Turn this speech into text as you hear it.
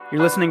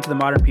You're listening to the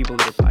Modern People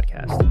Leader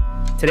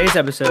podcast. Today's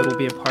episode will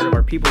be a part of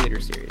our People Leader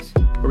series,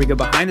 where we go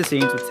behind the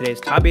scenes with today's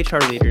top HR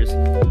leaders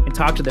and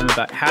talk to them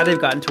about how they've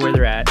gotten to where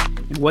they're at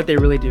and what they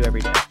really do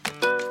every day.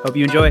 Hope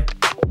you enjoy.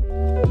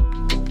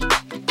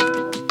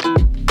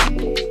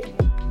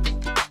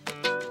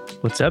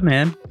 What's up,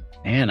 man?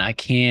 Man,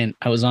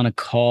 I was on a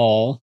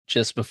call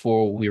just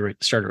before we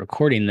started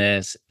recording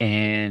this,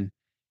 and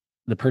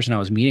the person I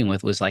was meeting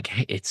with was like,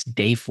 hey, it's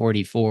day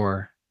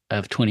 44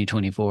 of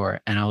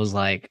 2024. And I was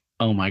like,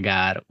 oh my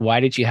God, why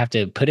did you have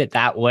to put it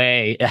that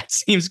way? That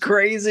seems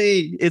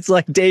crazy. It's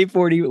like day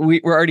 40.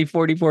 We're already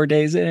 44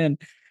 days in.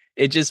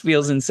 It just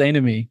feels insane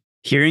to me.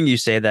 Hearing you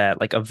say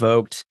that like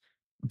evoked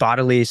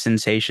bodily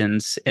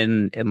sensations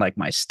in like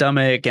my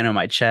stomach and on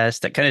my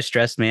chest. That kind of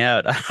stressed me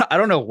out. I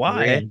don't know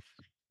why,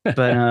 Really?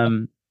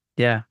 but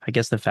yeah, I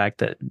guess the fact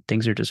that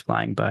things are just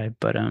flying by.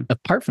 But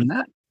Apart from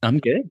that, I'm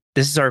good.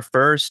 this is our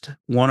first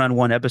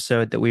one-on-one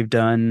episode that we've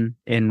done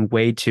in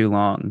way too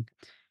long.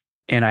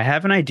 And I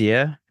have an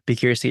idea. Be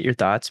curious to get your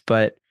thoughts,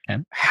 but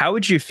Okay. how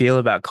would you feel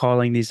about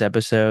calling these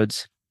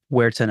episodes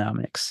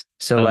Huertanomics?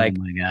 So Oh like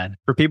my God.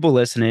 for people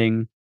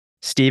listening,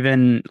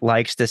 Stephen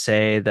likes to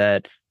say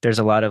that there's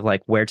a lot of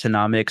like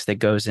Huertanomics that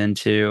goes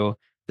into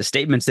the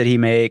statements that he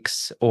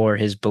makes or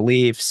his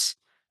beliefs.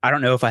 I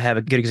don't know if I have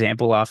a good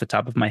example off the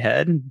top of my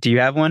head. Do you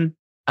have one?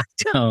 I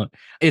don't.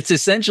 It's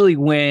essentially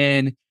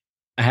when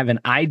I have an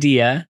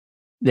idea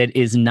that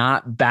is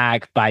not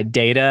backed by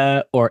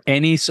data or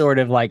any sort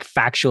of like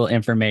factual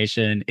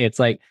information. It's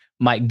like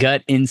my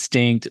gut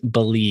instinct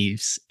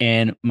beliefs.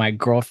 And my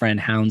girlfriend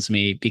hounds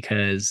me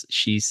because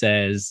she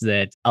says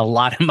that a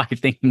lot of my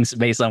thinking's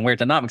based on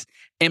Huertanomics.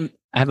 And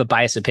I have a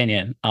biased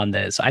opinion on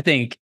this. I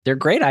think they're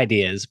great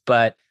ideas,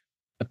 but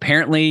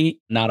apparently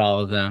not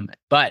all of them.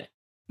 But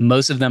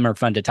most of them are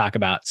fun to talk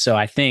about. So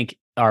I think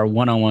our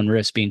one-on-one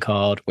risk being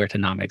called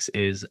Huertanomics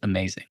is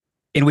amazing.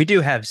 And we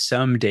do have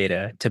some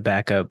data to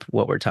back up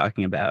what we're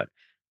talking about.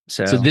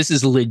 So this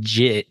is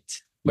legit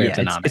yeah,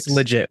 Huertanomics. it's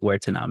legit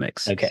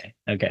Huertanomics.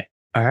 Okay.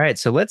 All right.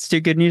 So let's do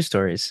good news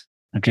stories.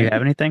 Do you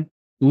have anything?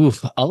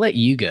 Oof, I'll let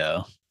you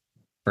go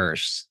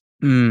first.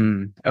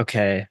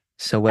 Okay.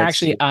 So let's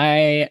Actually,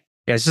 yeah,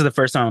 this is the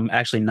first time I'm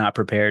actually not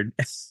prepared.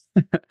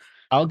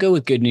 I'll go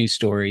with good news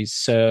stories.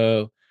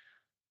 So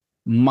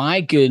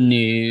my good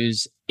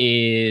news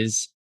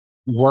is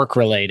work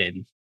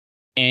related.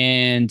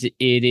 And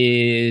it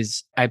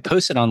is, I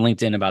posted on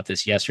LinkedIn about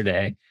this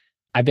yesterday.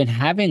 I've been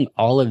having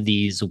all of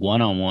these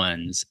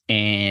one-on-ones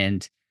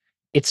and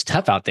it's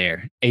tough out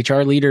there.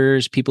 HR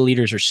leaders, people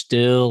leaders are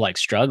still like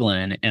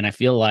struggling. And I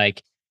feel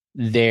like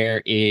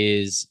there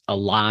is a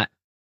lot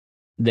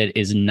that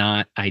is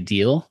not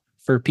ideal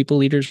for people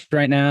leaders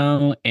right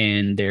now.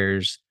 And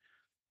there's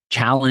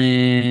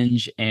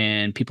challenge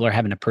and people are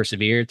having to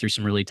persevere through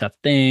some really tough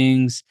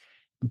things.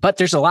 But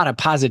there's a lot of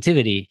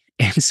positivity.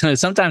 And so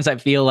sometimes I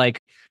feel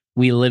like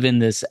we live in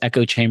this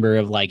echo chamber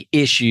of like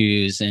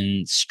issues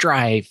and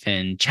strife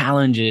and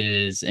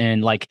challenges.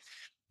 And like,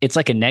 it's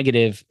like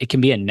it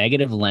can be a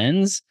negative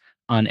lens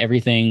on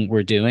everything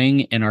we're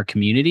doing in our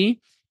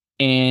community.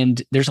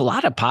 And there's a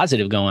lot of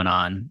positive going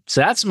on. So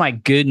that's my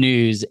good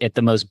news at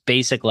the most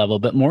basic level.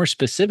 But more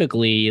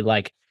specifically,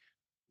 like,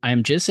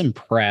 I'm just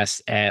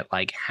impressed at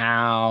like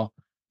how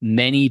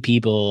many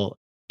people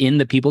in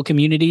the people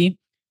community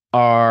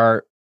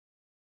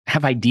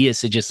have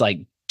ideas to just like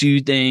do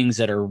things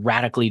that are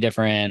radically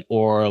different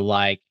or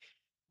like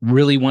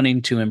really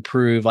wanting to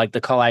improve. Like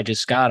the call I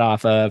just got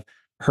off of,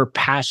 her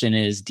passion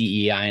is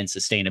DEI and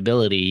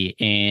sustainability.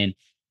 And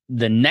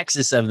the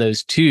nexus of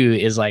those two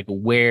is like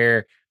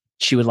where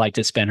she would like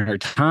to spend her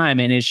time.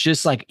 And it's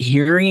just like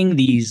hearing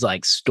these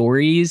like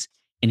stories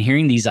and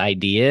hearing these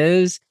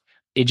ideas.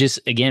 It just,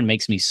 again,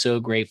 makes me so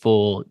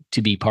grateful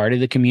to be part of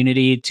the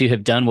community, to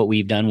have done what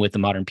we've done with the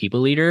Modern People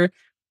Leader,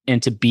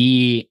 and to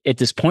be at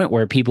this point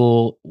where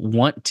people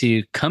want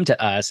to come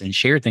to us and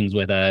share things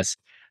with us.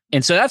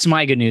 And so that's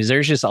my good news.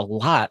 There's just a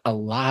lot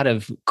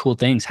of cool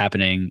things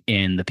happening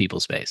in the people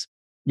space.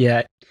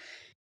 Yeah.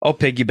 I'll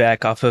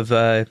piggyback off of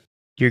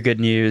your good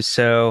news.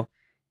 So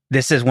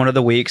this is one of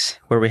the weeks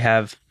where we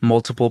have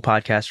multiple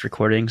podcast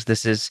recordings.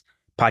 This is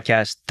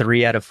podcast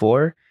 3 out of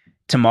 4.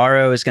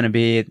 Tomorrow is going to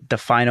be the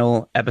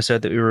final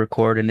episode that we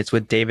record, and it's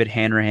with David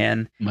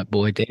Hanrahan. My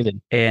boy,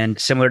 David. And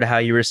similar to how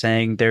you were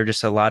saying, there are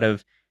just a lot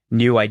of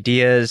new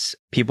ideas.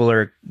 People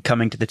are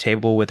coming to the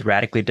table with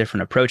radically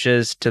different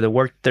approaches to the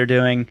work they're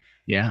doing.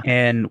 Yeah.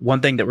 And one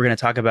thing that we're going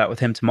to talk about with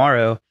him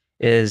tomorrow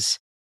is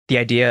the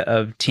idea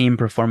of team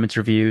performance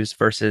reviews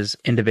versus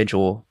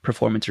individual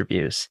performance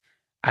reviews.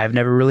 I've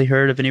never really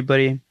heard of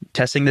anybody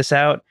testing this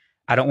out.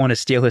 I don't want to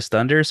steal his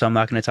thunder, so I'm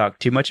not going to talk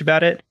too much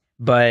about it,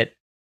 but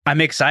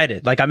I'm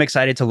excited. Like, I'm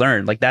excited to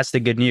learn. Like, that's the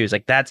good news.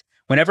 Like, that's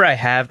whenever I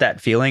have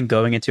that feeling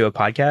going into a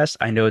podcast,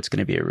 I know it's going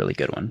to be a really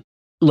good one.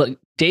 Look,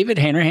 David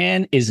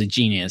Hanrahan is a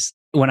genius.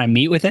 When I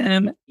meet with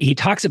him, he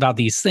talks about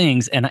these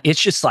things, and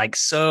it's just like,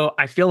 so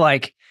I feel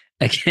like,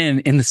 again,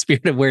 in the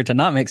spirit of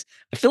Huertanomics,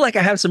 I feel like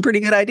I have some pretty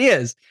good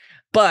ideas.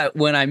 But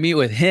when I meet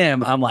with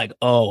him, I'm like,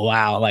 oh,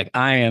 wow, like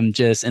I am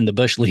just in the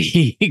bush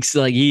leagues.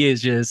 Like he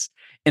is just,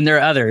 and there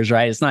are others,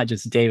 right? It's not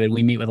just David.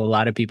 We meet with a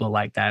lot of people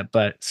like that,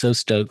 but so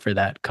stoked for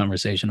that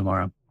conversation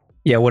tomorrow.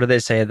 Yeah, what do they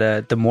say?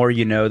 The more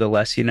you know, the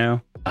less you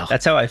know. Oh,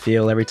 That's how I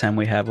feel every time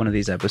we have one of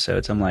these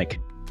episodes. I'm like,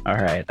 all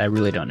right, I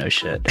really don't know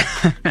shit.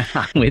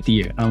 I'm with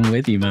you. I'm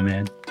with you, my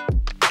man.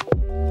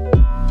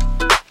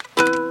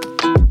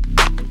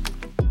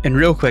 And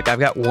real quick, I've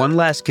got one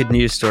last good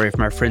news story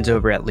from our friends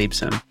over at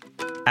Leapsome.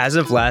 As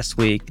of last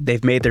week,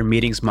 they've made their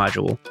meetings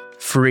module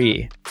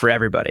free for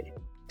everybody.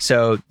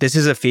 So this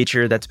is a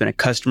feature that's been a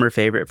customer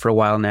favorite for a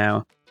while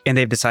now, and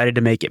they've decided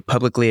to make it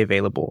publicly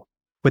available.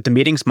 With the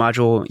meetings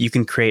module, you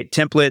can create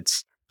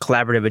templates,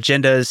 collaborative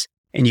agendas,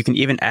 and you can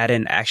even add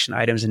in action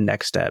items and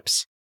next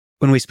steps.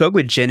 When we spoke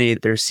with Jenny,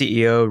 their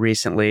CEO,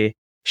 recently,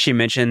 she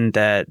mentioned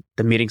that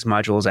the meetings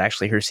module is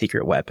actually her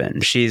secret weapon.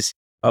 She's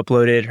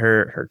uploaded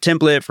her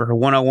template for her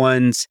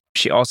one-on-ones.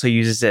 She also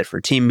uses it for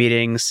team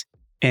meetings,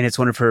 and it's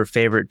one of her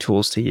favorite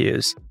tools to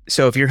use.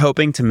 So if you're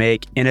hoping to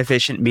make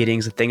inefficient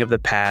meetings a thing of the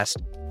past,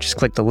 just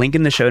click the link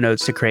in the show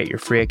notes to create your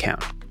free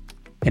account.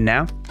 And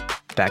now,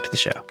 back to the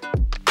show.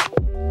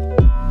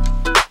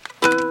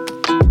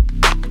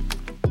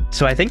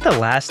 So I think the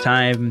last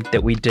time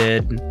that we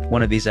did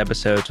one of these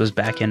episodes was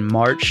back in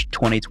March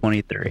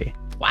 2023.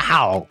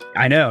 Wow.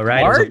 I know,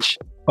 right? March?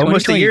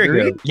 Almost a year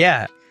 2023? ago.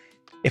 Yeah.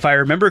 If I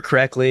remember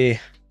correctly,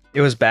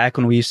 it was back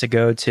when we used to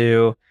go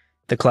to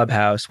the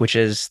Clubhouse, which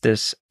is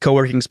this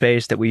co-working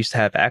space that we used to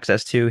have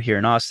access to here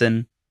in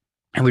Austin.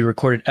 And we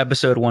recorded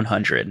episode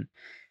 100.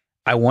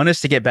 I want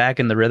us to get back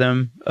in the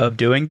rhythm of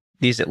doing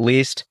these at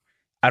least,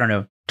 I don't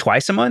know,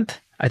 twice a month.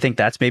 I think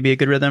that's maybe a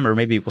good rhythm, or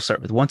maybe we'll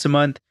start with once a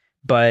month.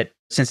 But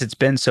since it's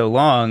been so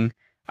long,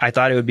 I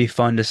thought it would be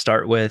fun to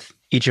start with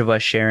each of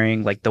us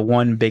sharing like the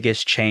one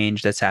biggest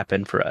change that's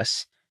happened for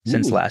us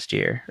since Ooh. last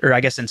year, or I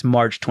guess since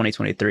March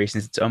 2023,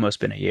 since it's almost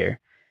been a year.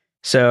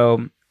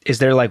 So is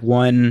there like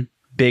one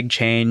big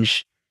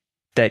change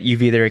that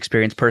you've either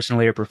experienced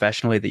personally or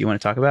professionally that you want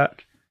to talk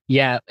about?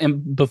 Yeah.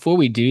 And before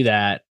we do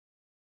that,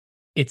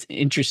 it's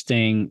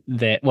interesting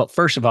that, well,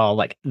 first of all,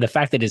 like the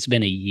fact that it's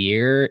been a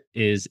year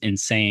is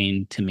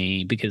insane to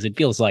me because it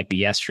feels like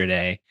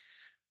yesterday.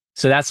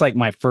 So that's like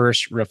my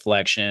first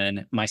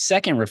reflection. My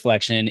second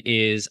reflection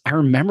is I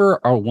remember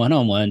our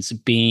one-on-ones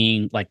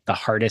being like the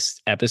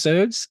hardest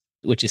episodes,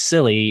 which is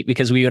silly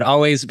because we would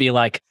always be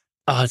like,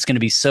 oh, it's going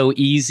to be so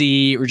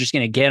easy. We're just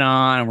going to get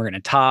on and we're going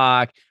to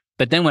talk.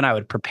 But then when I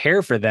would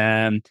prepare for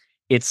them,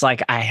 it's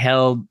like I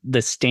held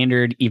the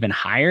standard even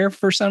higher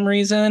for some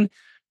reason.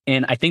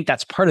 And I think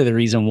that's part of the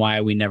reason why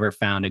we never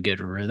found a good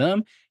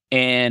rhythm.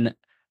 And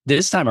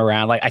this time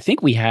around, like I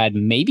think we had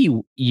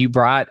maybe you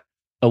brought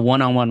a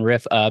one-on-one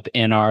riff up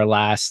in our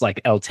last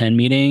like L10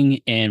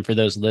 meeting. And for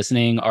those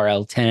listening, our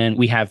L10,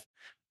 we have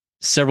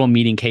several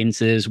meeting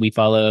cadences. We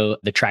follow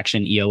the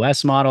Traction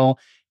EOS model.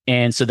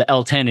 And so the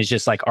L10 is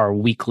just like our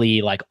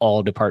weekly, like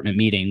all department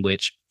meeting,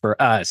 which for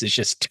us is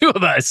just two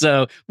of us.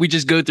 So we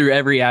just go through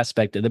every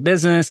aspect of the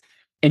business.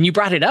 And you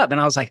brought it up,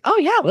 and I was like, oh,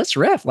 yeah, let's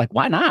riff. Like,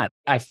 why not?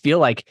 I feel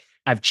like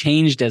I've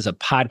changed as a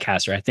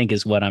podcaster, I think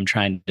is what I'm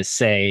trying to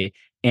say.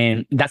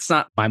 And that's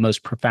not my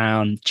most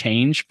profound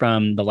change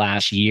from the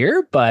last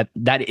year, but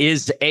that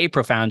is a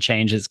profound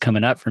change that's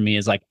coming up for me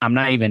is like, I'm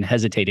not even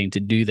hesitating to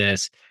do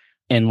this.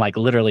 And like,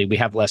 literally, we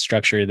have less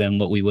structure than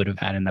what we would have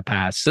had in the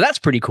past. So that's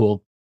pretty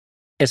cool.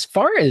 As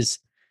far as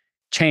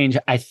change,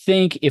 I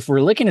think if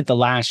we're looking at the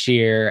last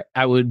year,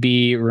 I would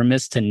be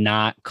remiss to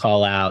not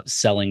call out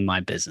selling my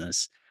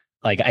business.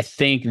 Like, I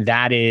think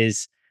that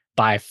is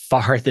by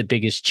far the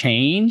biggest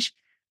change.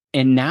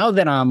 And now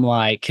that I'm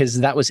like, because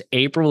that was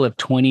April of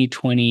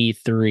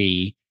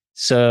 2023.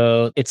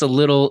 So it's a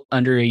little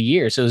under a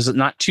year. So it's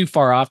not too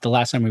far off the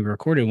last time we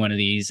recorded one of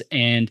these.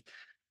 And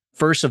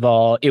first of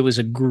all, it was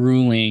a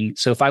grueling.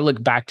 So if I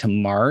look back to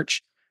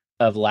March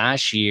of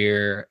last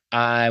year,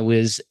 I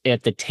was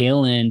at the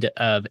tail end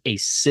of a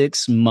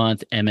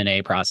 6-month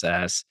M&A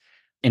process.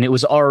 And it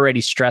was already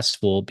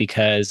stressful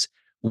because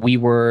we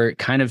were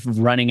kind of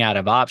running out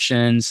of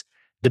options.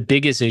 The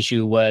biggest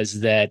issue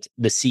was that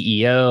the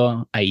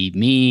CEO, i.e.,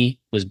 me,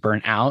 was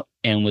burnt out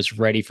and was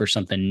ready for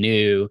something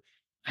new.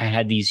 I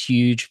had these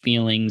huge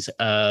feelings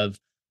of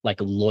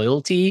like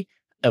loyalty,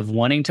 of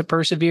wanting to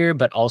persevere,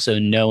 but also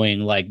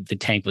knowing like the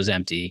tank was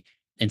empty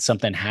and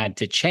something had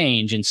to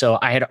change. And so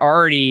I had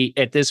already,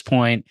 at this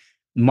point,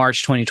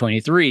 March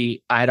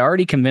 2023, I had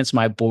already convinced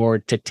my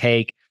board to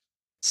take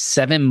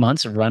 7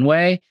 months of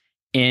runway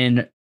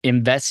and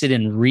invested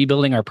in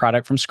rebuilding our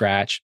product from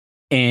scratch,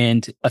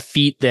 and a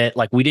feat that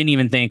like we didn't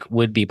even think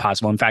would be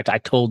possible. In fact, I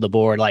told the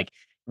board like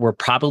we're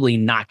probably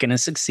not going to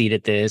succeed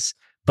at this,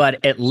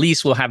 but at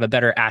least we'll have a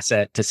better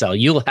asset to sell.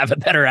 You'll have a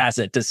better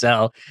asset to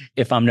sell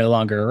if I'm no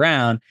longer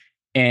around.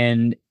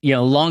 And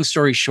long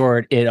story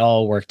short, it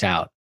all worked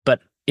out.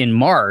 But in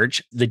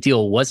March, the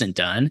deal wasn't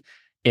done.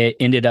 It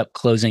ended up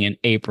closing in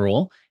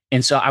April.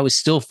 And so I was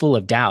still full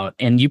of doubt.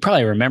 And you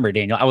probably remember,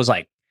 Daniel, I was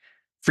like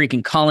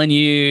freaking calling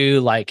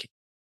you like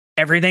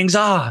everything's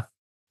off.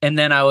 And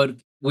then I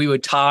would we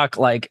would talk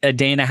like a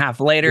day and a half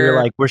We were later.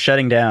 like, we're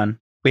shutting down.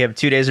 We have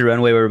 2 days of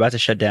runway. We're about to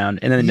shut down.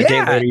 And then a day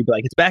Yeah. later, you'd be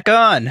like, it's back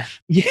on.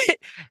 Yeah.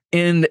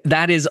 And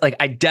that is like,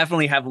 I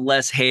definitely have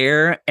less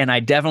hair and I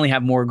definitely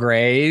have more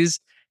grays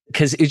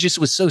because it just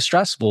was so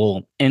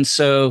stressful. And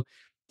so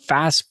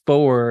fast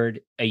forward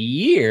a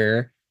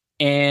year,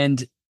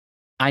 and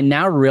I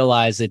now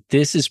realize that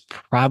this is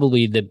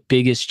probably the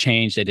biggest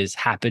change that has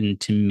happened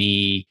to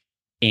me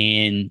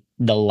in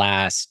the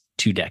last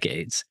 2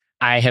 decades.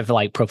 I have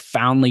like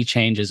profoundly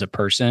changed as a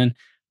person.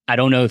 I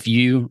don't know if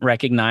you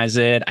recognize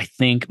it. I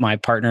think my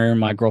partner,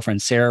 my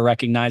girlfriend Sarah,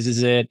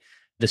 recognizes it.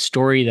 The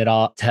story that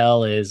I'll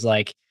tell is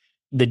like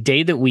the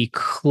day that we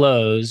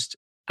closed,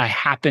 I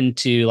happened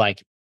to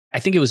like, I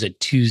think it was a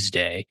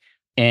Tuesday.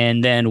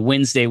 And then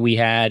Wednesday, we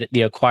had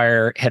the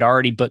acquirer had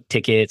already booked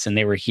tickets and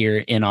they were here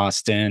in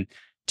Austin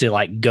to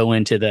like go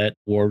into the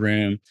war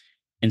room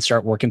and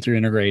start working through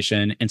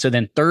integration. And so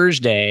then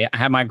Thursday, I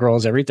have my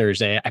girls every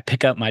Thursday. I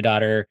pick up my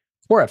daughter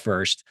Cora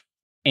first,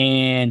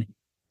 and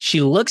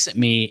she looks at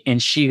me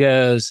and she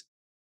goes,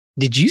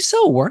 "Did you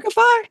sell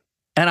Workify?"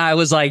 And I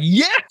was like,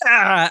 "Yeah,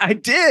 I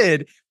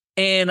did."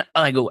 And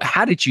I go,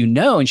 "How did you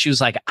know?" And she was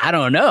like, "I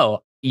don't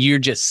know. You're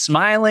just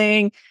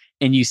smiling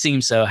and you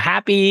seem so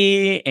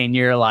happy and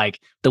you're like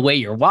the way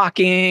you're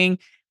walking."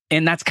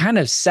 And that's kind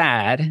of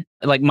sad.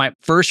 Like my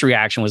first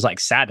reaction was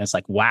like sadness,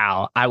 like,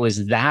 wow, I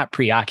was that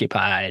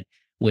preoccupied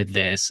with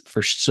this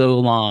for so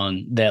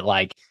long that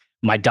like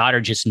my daughter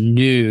just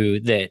knew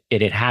that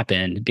it had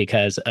happened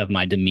because of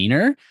my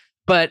demeanor.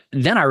 But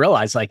then I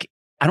realized like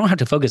I don't have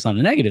to focus on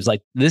the negatives.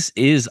 Like this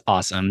is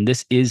awesome.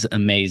 This is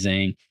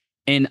amazing.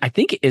 And I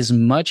think as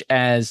much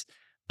as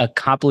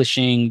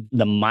accomplishing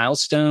the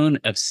milestone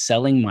of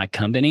selling my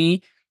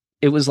company,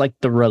 it was like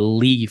the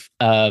relief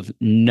of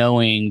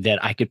knowing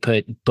that I could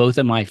put both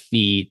of my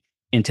feet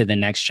into the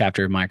next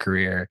chapter of my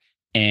career,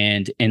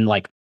 and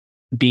like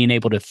being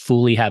able to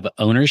fully have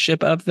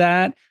ownership of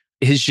that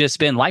has just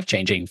been life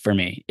changing for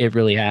me. It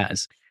really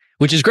has,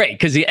 which is great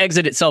because the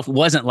exit itself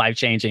wasn't life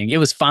changing. It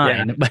was Yeah.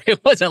 fine, but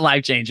it wasn't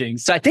life changing.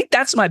 So I think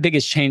that's my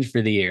biggest change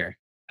for the year.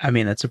 I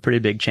mean, that's a pretty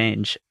big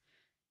change.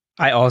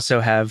 I also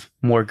have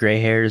more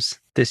gray hairs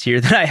this year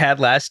than I had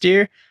last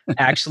year.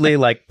 Actually,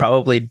 like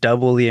probably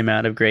double the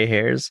amount of gray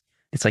hairs.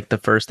 It's like the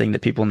first thing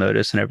that people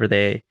notice whenever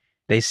they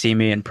see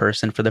me in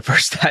person for the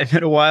first time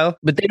in a while.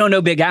 But they don't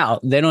know Big Al.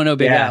 They don't know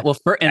Big Yeah, Al. Well,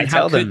 I and how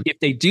tell could, them. if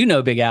they do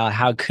know Big Al,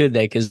 how could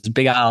they? Because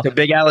Big Al, So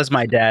Big Al is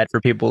my dad for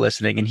people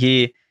listening, and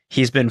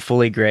he's been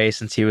fully gray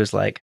since he was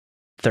like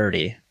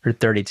 30 or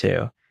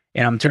 32.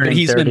 And I'm but turning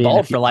he's been 30 in a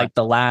bald few for like months.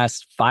 the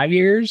last 5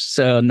 years.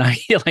 So now,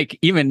 like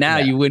even now,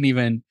 Yeah. you wouldn't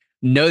even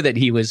know that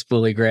he was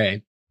fully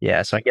gray.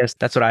 Yeah. So I guess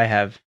that's what I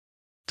have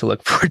to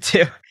look forward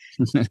to.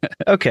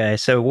 Okay.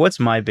 So what's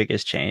my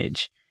biggest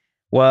change?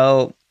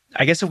 Well,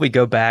 I guess if we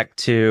go back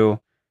to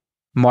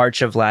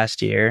March of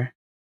last year,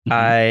 Mhm.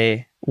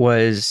 I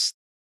was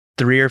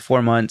 3 or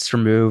 4 months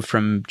removed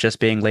from just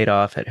being laid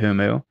off at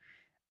Humu.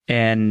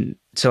 And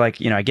so,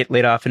 like, I get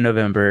laid off in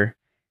November.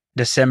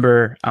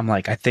 December, I'm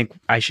like, I think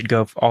I should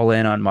go all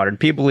in on Modern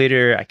People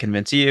Leader. I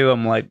convince you.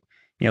 I'm like,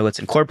 let's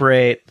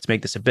incorporate, let's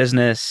make this a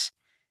business.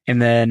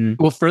 And then,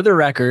 Well, for the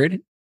record,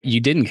 you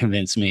didn't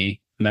convince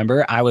me.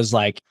 Remember, I was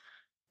like,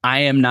 I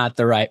am not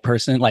the right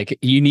person. Like,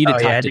 you need to oh, yeah,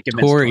 I talk had to to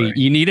convince Tori. Tori.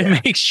 You need to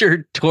Yeah. make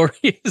sure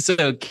Tori is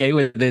okay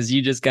with this.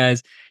 You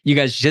guys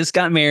just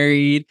got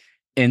married.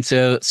 And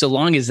so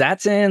long as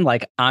that's in,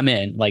 like, I'm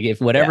in. Like, if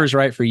Yeah, whatever's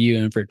right for you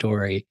and for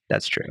Tori.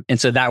 that's true. And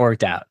so that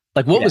worked out.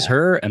 Like, what was Yeah.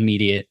 her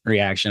immediate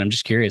reaction? I'm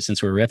just curious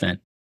since we're riffing.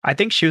 I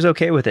think she was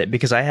okay with it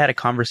because I had a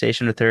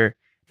conversation with her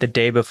the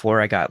day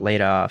before I got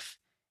laid off.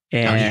 Oh,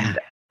 yeah. And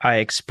I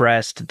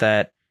expressed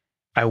that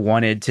I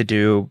wanted to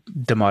do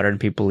the Modern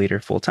People Leader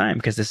full time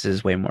because this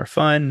is way more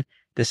fun.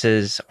 This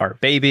is our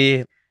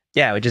baby.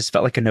 Yeah, it just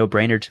felt like a no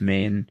brainer to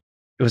me. And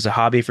it was a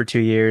hobby for 2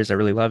 years. I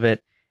really love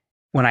it.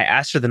 When I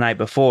asked her the night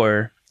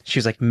before, she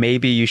was like,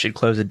 maybe you should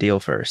close a deal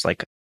first.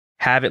 Like,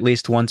 have at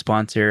least one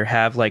sponsor,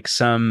 have like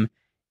some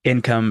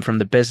income from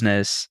the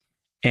business.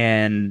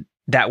 And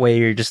that way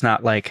you're just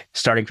not like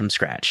starting from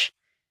scratch.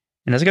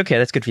 And I was like, okay,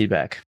 that's good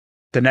feedback.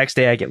 The next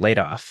day I get laid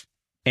off.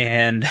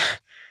 And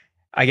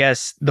I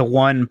guess the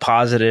one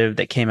positive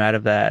that came out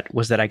of that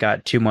was that I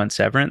got 2 months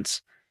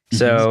severance. Mhm.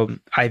 So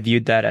I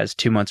viewed that as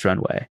 2 months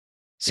runway. Yes.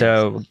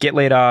 So get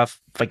laid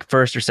off like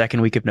first or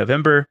second week of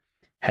November,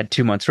 had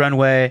 2 months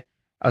runway.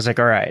 I was like,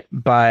 all right,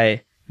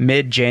 by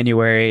mid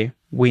January,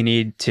 we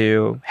need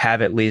to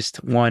have at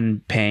least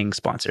one paying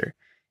sponsor.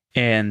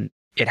 And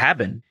it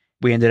happened.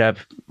 We ended up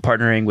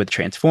partnering with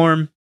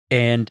Transform,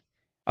 and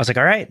I was like,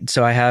 all right,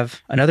 so I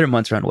have another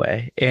month's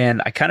runway.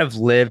 And I kind of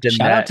lived in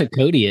Shout out that to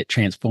Cody at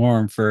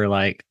Transform for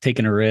like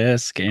taking a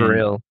risk for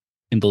real.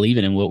 and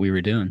believing in what we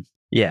were doing.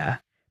 Yeah.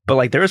 But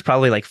like there was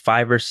probably like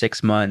 5 or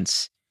 6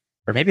 months,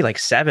 or maybe like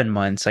 7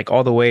 months, like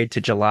all the way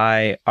to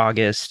July,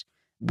 August.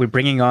 We're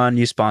bringing on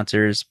new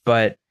sponsors,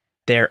 but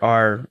there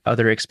are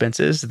other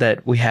expenses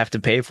that we have to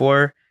pay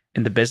for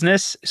in the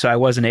business. So I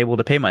wasn't able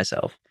to pay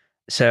myself.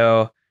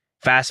 So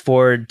fast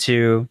forward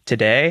to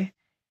today,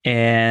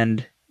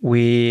 and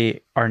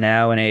we are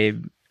now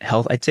in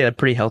I'd say a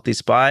pretty healthy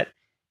spot.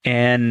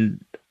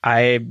 And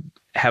I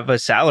have a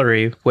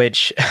salary,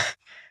 which,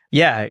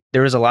 yeah,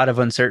 there was a lot of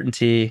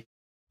uncertainty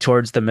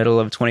towards the middle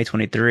of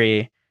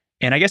 2023.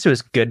 And I guess it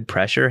was good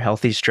pressure,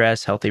 healthy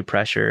stress, healthy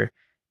pressure.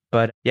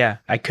 But yeah,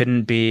 I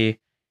couldn't be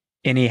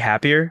any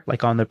happier,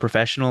 like on the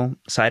professional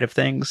side of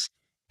things.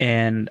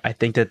 And I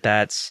think that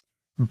that's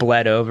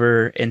bled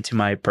over into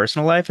my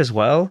personal life as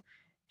well.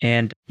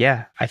 And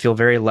yeah, I feel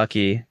very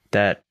lucky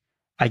that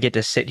I get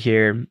to sit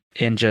here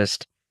and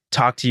just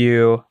talk to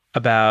you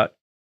about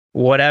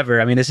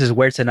whatever. I mean, this is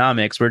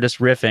Huertanomics. We're just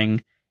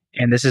riffing,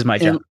 and this is my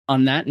job. And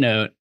on that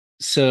note,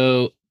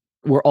 so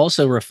we're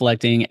also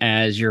reflecting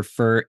as your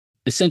first,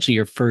 essentially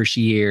your first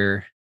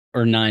year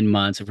or 9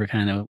 months, if we're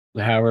kind of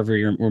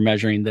however we're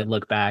measuring the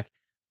look back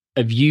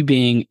of you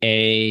being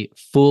a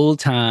full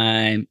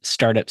time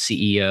startup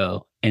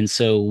CEO. And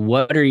so,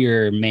 what are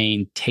your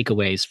main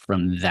takeaways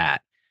from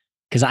that?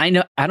 Because I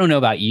don't know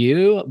about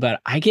you,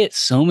 but I get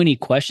so many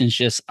questions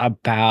just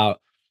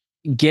about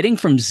getting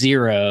from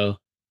zero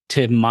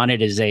to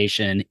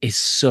monetization is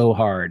so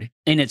hard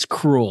and it's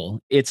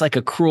cruel. It's like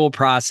a cruel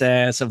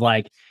process of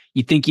like,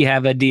 you think you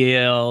have a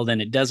deal,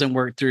 then it doesn't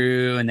work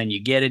through, and then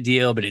you get a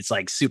deal, but it's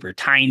like super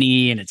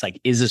tiny. And it's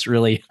like, is this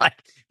really like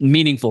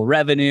meaningful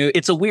revenue?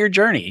 It's a weird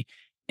journey.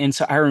 And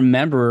so I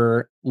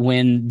remember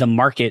when the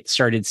market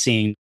started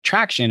seeing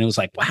traction, it was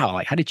like, wow,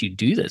 like, how did you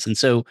do this? And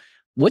so,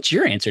 what's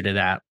your answer to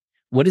that?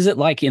 What is it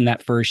like in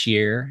that first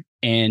year?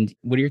 And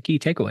what are your key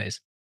takeaways?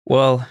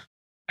 Well,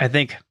 I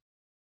think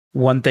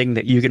one thing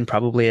that you can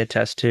probably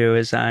attest to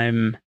is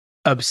I'm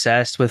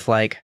obsessed with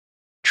like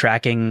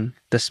tracking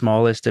the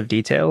smallest of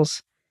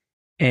details.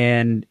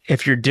 And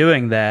if you're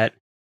doing that,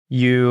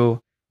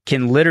 you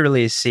can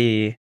literally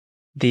see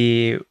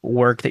the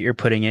work that you're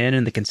putting in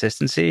and the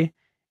consistency.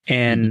 Mhm.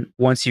 And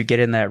once you get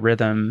in that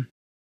rhythm,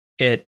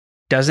 it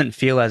doesn't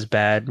feel as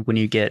bad when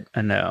you get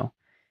a no,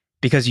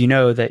 because you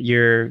know that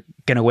you're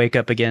going to wake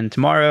up again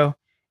tomorrow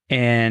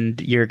and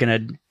you're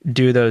going to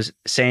do those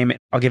same.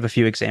 I'll give a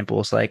few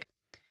examples. Like,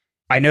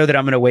 I know that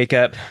I'm going to wake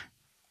up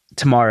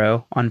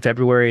tomorrow on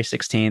February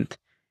 16th.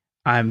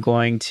 I'm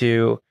going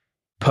to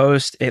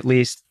post at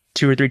least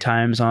 2 or 3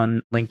 times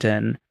on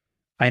LinkedIn.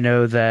 I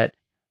know that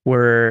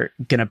we're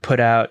going to put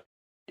out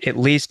at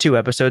least 2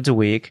 episodes a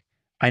week.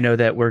 I know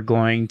that we're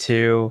going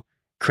to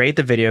create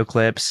the video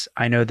clips.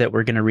 I know that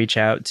we're going to reach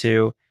out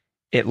to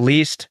at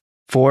least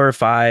 4 or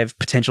 5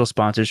 potential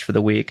sponsors for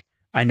the week.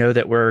 I know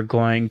that we're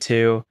going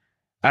to,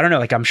 I don't know,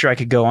 like I'm sure I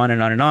could go on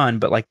and on and on,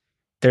 but like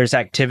there's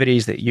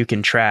activities that you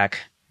can track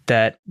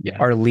that Yeah.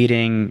 are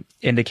leading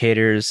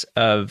indicators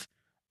of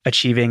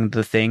achieving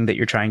the thing that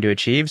you're trying to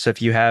achieve. So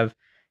if you have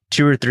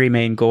 2 or 3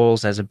 main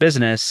goals as a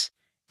business,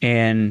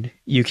 and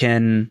you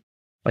can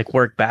like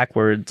work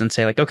backwards and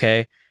say like,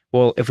 okay,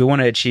 well, if we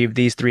want to achieve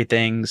these 3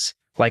 things,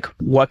 like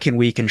what can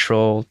we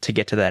control to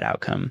get to that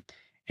outcome?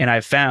 And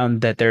I've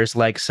found that there's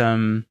like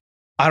some,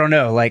 I don't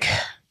know, like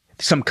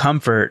some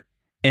comfort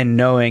in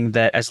knowing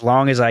that as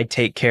long as I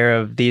take care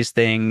of these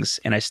things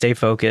and I stay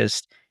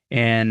focused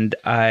and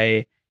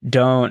I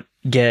don't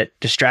get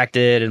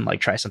distracted and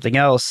like try something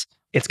else,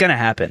 it's going to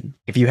happen.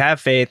 If you have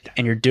faith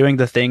and you're doing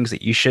the things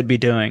that you should be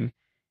doing,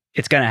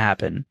 it's going to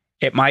happen.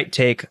 It might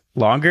take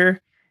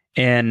longer.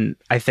 And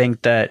I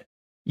think that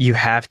you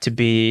have to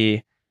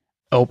be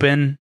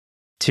open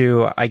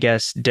to, I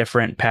guess,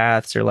 different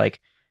paths, or like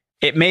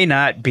it may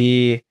not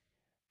be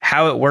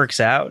how it works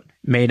out,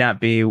 may not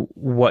be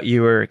what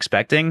you were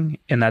expecting.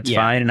 And that's Yeah.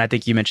 fine. And I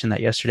think you mentioned that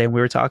yesterday when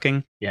we were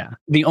talking. Yeah.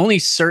 The only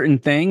certain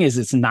thing is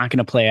it's not going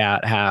to play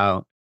out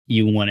how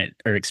you want it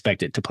or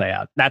expect it to play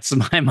out. That's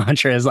my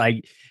mantra is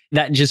like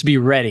that, just be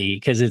ready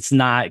because it's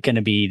not going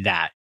to be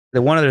that.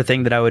 The one other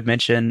thing that I would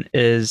mention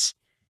is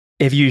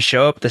if you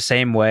show up the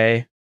same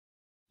way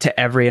to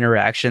every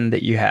interaction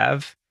that you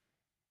have,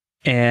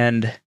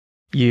 and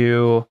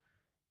you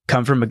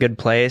come from a good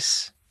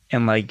place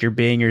and like you're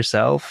being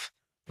yourself,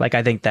 like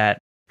I think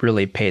that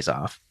really pays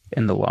off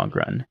in the long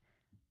run.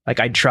 Like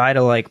I try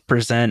to like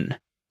present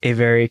a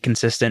very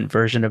consistent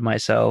version of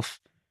myself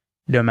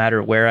no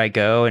matter where I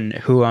go and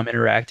who I'm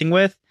interacting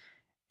with.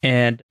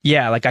 And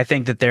yeah, like I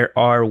think that there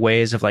are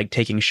ways of like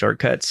taking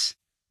shortcuts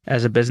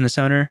as a business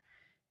owner,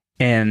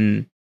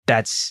 and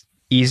that's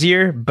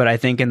easier, but I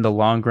think in the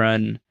long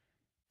run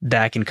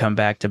that can come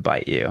back to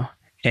bite you.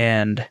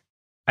 And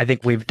I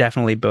think we've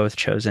definitely both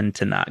chosen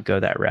to not go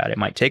that route. It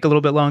might take a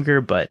little bit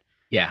longer, but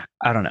Yeah.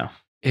 I don't know.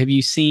 Have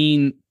you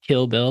seen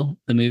Kill Bill,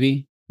 the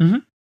movie? Mm-hmm.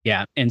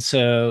 Yeah. And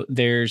so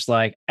there's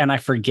like, and I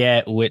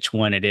forget which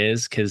one it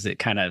is because it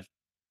kind of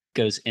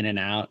goes in and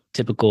out,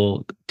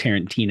 typical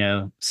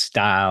Tarantino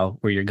style,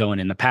 where you're going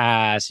in the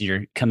past,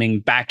 you're coming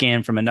back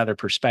in from another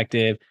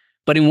perspective.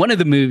 But in one of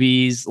the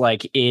movies,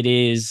 like it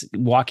is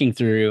walking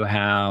through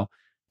how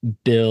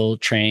Bill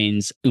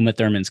trains Uma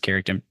Thurman's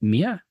character,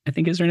 Mia, I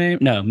think is her name.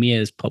 No, Mia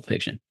is Pulp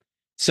Fiction.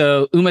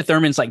 So Uma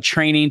Thurman's like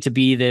training to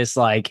be this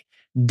like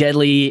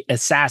deadly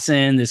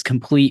assassin, this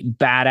complete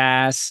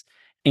badass.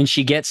 And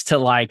she gets to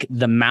like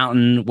the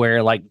mountain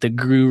where like the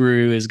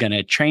guru is going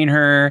to train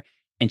her.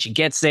 and she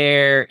gets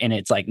there and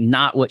it's like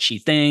not what she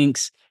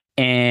thinks.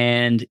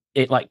 And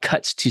it like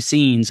cuts to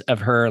scenes of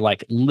her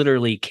like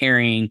literally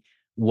carrying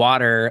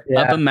water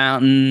up a Yeah.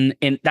 mountain.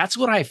 And that's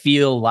what I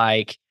feel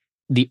like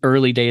the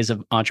early days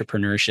of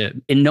entrepreneurship.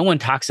 And no one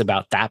talks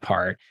about that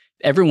part.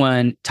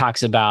 Everyone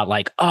talks about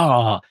like,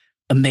 oh,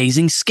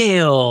 amazing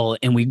scale.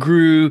 And we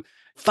grew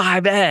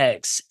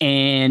 5x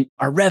and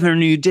our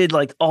revenue did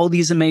like all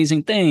these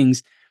amazing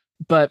things.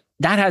 But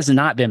that has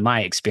not been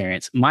my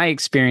experience. My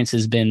experience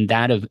has been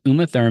that of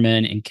Uma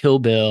Thurman and Kill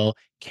Bill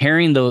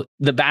carrying the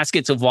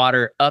baskets of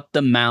water up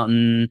the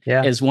mountain.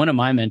 Yeah. As one of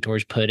my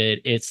mentors put it,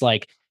 it's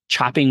like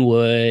chopping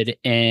wood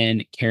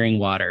and carrying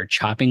water,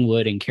 chopping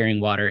wood and carrying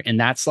water. And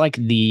that's like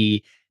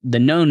the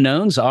known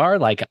knowns are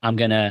like, I'm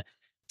gonna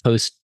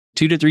post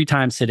 2 to 3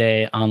 times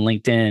today on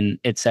LinkedIn,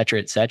 et cetera,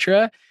 et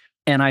cetera.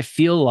 And I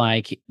feel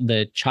like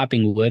the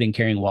chopping wood and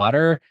carrying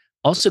water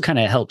also kind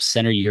of helps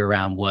center you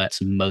around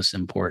what's most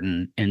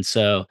important. And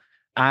so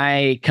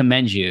I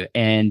commend you.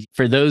 And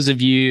for those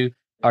of you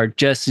are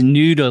just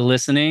new to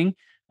listening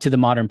to the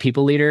Modern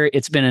People Leader,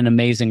 it's been an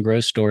amazing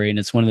growth story. And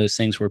it's one of those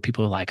things where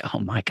people are like, oh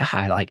my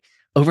God, like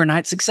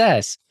overnight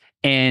success.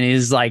 And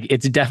is like,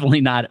 it's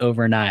definitely not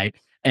overnight.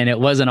 And it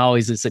wasn't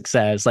always a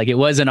success. Like it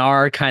wasn't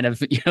our kind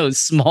of,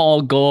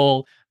 small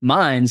goal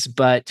minds,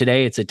 but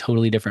today it's a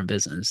totally different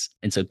business.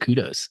 And so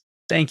kudos.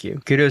 Thank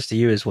you. Kudos to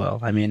you as well.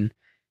 I mean,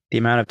 the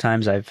amount of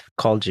times I've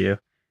called you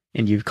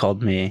and you've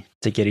called me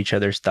to get each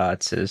other's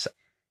thoughts is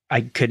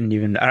I couldn't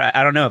even,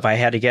 I don't know if I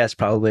had to guess,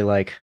 probably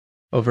like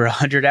over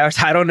 100 hours.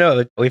 I don't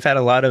know. We've had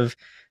a lot of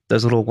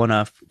those little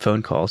one-off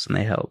phone calls and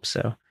they help.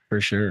 So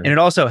For sure. and it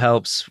also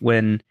helps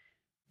when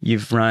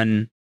you've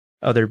run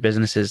other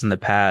businesses in the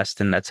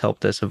past, and that's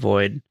helped us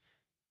avoid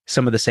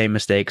some of the same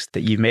mistakes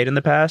that you've made in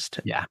the past.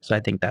 Yeah. So I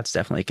think that's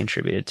definitely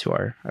contributed to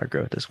our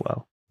growth as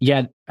well.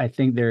 Yeah. I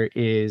think there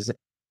is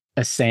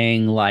a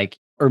saying like,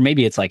 or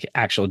maybe it's like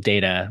actual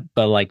data,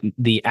 but like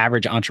the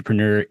average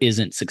entrepreneur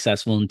isn't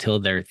successful until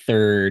their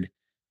third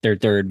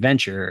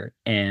venture.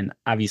 And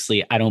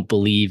obviously I don't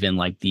believe in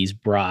like these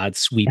broad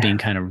sweeping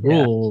kind of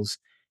Yeah. rules.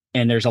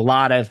 And there's a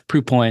lot of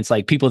proof points,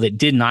 like people that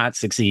did not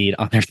succeed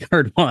on their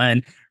third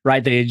one,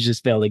 right? They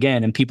just failed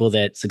again, and people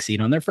that succeed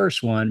on their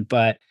first one.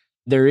 But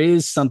there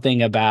is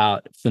something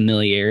about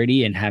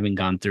familiarity and having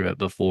gone through it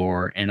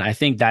before. And I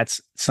think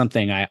that's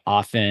something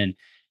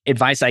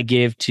advice I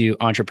give to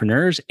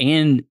entrepreneurs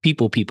and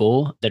people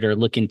that are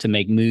looking to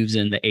make moves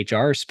in the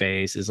HR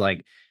space is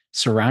like,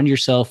 surround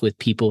yourself with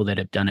people that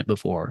have done it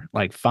before.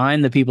 Like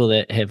find the people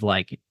that have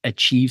like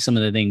achieved some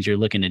of the things you're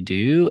looking to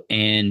do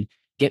and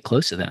get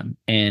close to them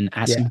and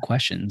ask Yeah. them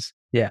questions.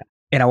 Yeah.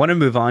 And I want to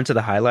move on to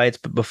the highlights,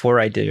 but before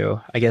I do,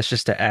 I guess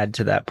just to add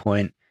to that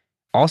point,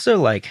 also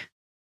like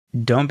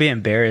don't be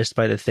embarrassed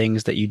by the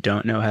things that you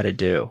don't know how to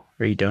do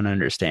or you don't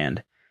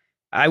understand.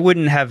 I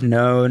wouldn't have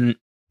known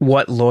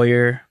what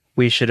lawyer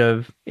we should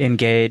have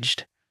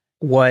engaged,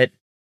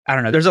 I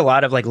don't know. There's a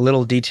lot of like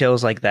little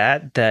details like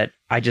that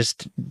I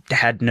just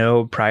had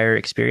no prior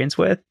experience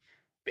with.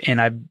 And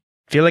I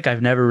feel like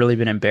I've never really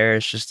been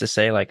embarrassed just to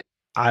say like,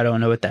 I don't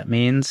know what that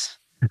means.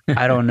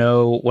 I don't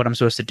know what I'm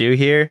supposed to do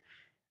here.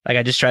 Like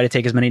I just try to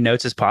take as many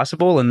notes as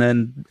possible and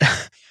then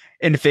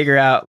and figure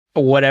out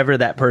whatever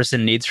that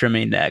person needs from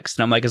me next.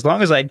 And I'm like, as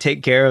long as I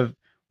take care of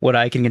what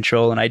I can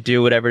control and I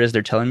do whatever it is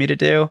they're telling me to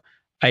do,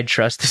 I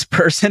trust this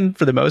person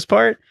for the most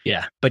part.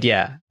 Yeah. But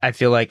yeah, I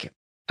feel like,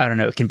 I don't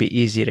know, it can be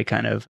easy to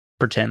kind of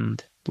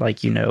pretend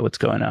like you know what's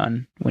going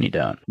on when you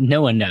don't.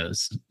 No one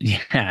knows.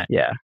 Yeah.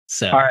 Yeah.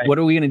 So All right. what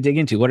are we going to dig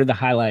into? What are the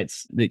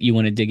highlights that you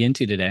want to dig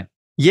into today?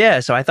 Yeah.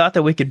 So I thought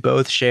that we could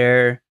both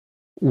share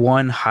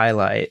one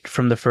highlight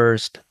from the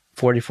first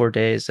 44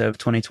 days of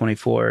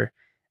 2024.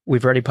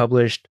 We've already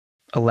published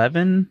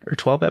 11 or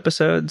 12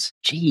 episodes.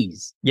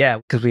 Jeez. Yeah,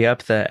 because we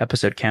upped the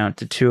episode count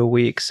to 2 a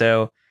week.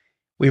 So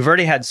we've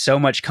already had so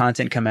much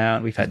content come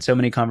out. We've had so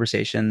many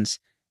conversations,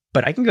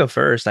 but I can go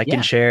first. I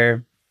can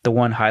share the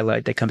one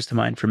highlight that comes to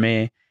mind for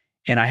me.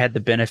 And I had the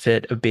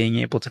benefit of being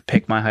able to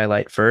pick my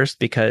highlight first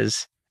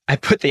because I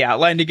put the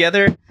outline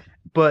together.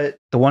 But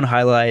the one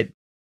highlight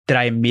that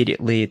I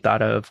immediately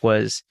thought of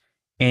was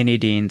Annie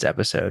Dean's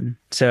episode.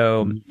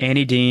 So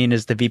Annie Dean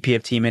is the VP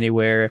of Team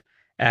Anywhere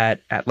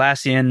at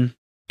Atlassian,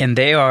 and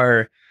they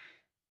are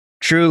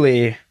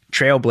truly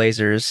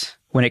trailblazers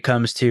when it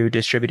comes to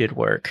distributed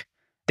work.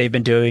 They've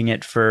been doing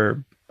it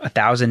for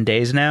 1,000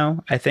 days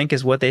now, I think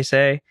is what they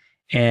say.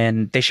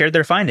 And they shared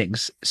their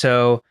findings.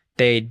 So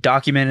they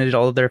documented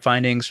all of their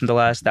findings from the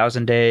last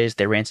 1,000 days.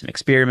 They ran some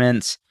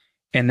experiments.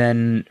 And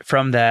then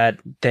from that,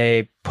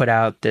 they put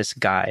out this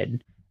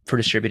guide for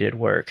distributed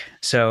work.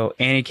 So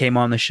Annie came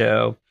on the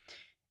show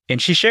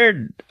and she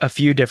shared a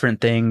few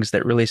different things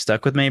that really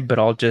stuck with me, but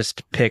I'll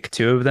just pick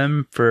two of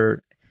them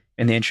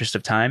in the interest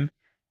of time.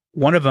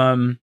 One of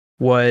them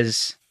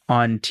was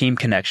on team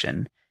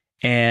connection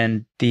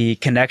and the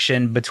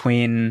connection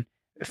between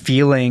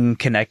feeling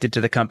connected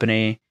to the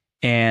company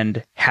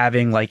and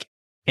having like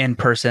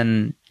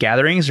in-person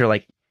gatherings or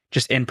like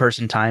just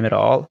in-person time at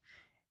all.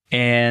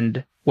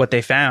 And what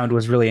they found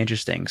was really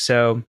interesting.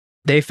 So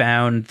they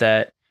found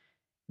that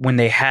when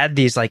they had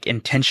these like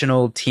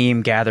intentional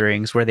team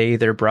gatherings where they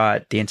either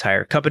brought the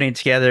entire company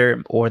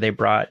together or they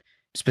brought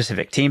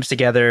specific teams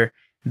together,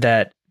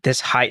 that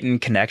this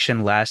heightened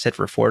connection lasted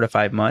for 4 to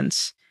 5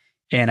 months.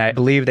 And I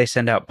believe they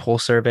send out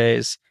pulse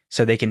surveys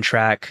so they can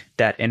track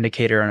that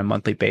indicator on a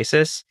monthly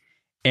basis.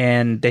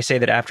 And they say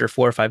that after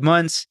 4 or 5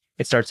 months,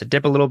 it starts to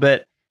dip a little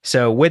bit.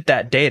 So with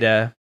that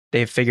data,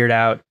 they've figured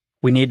out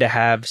we need to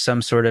have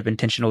some sort of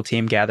intentional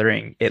team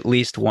gathering at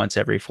least once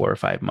every 4 or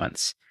 5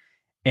 months.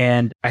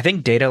 And I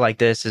think data like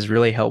this is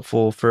really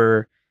helpful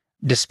for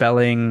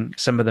dispelling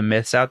some of the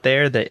myths out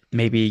there that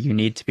maybe you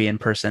need to be in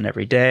person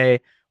every day,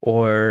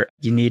 or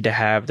you need to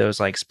have those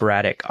like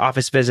sporadic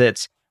office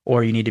visits,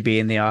 or you need to be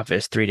in the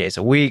office 3 days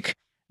a week.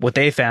 What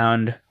they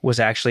found was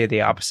actually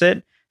the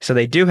opposite. So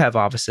they do have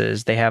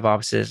offices. They have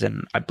offices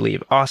in, I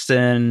believe,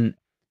 Austin,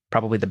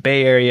 probably the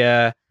Bay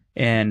Area,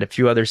 and a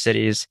few other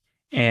cities.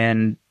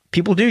 And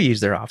people do use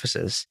their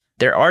offices.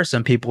 There are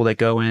some people that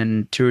go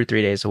in 2 or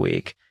 3 days a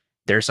week.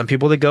 There are some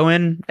people that go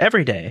in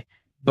every day.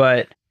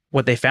 But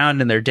what they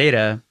found in their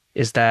data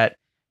is that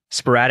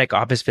sporadic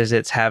office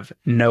visits have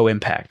no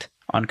impact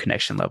on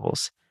connection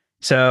levels.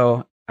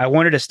 So I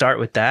wanted to start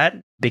with that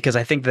because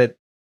I think that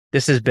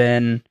this has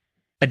been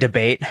a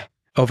debate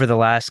over the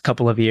last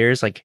couple of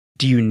years. Like,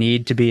 do you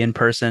need to be in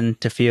person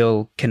to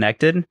feel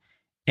connected?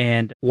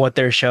 And what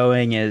they're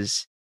showing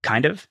is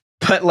kind of,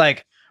 but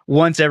like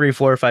once every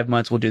 4 or 5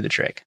 months will do the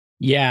trick.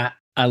 Yeah,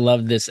 I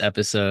love this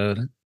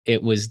episode.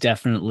 It was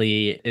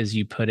definitely, as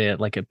you put it,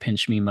 like a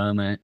pinch me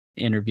moment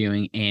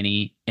interviewing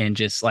Annie, and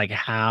just like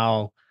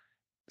how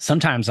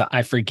sometimes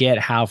I forget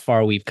how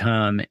far we've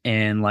come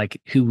and like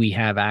who we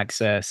have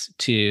access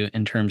to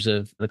in terms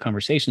of the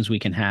conversations we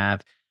can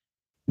have,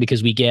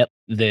 because we get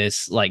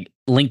this like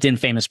LinkedIn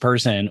famous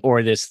person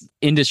or this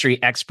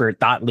industry expert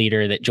thought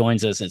leader that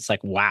joins us. It's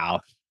like, wow,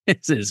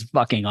 this is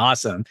fucking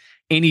awesome.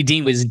 Annie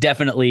Dean was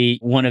definitely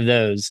one of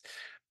those.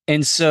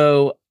 And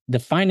so the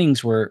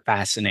findings were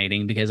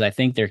fascinating because I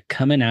think they're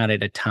coming out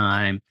at a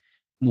time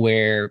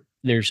where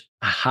there's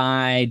a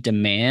high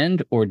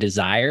demand or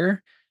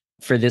desire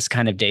for this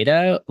kind of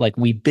data. Like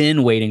we've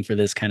been waiting for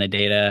this kind of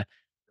data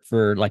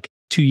for like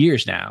 2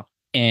 years now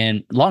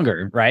and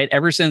longer, right?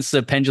 Ever since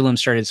the pendulum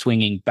started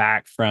swinging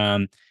back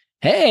from,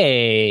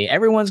 hey,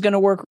 everyone's going to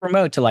work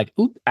remote to like,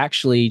 oop,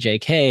 actually,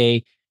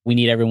 JK, we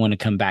need everyone to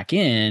come back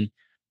in.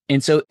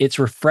 And so it's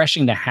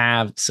refreshing to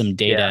have some Yeah.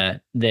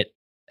 data that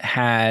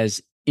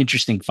has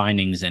interesting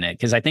findings in it,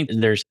 because I think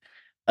there's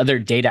other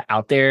data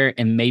out there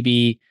and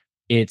maybe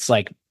it's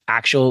like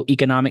actual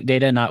economic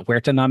data, not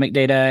Huertanomic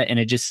data. And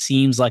it just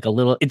seems like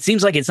it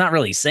seems like it's not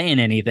really saying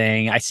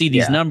anything. I see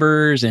these Yeah.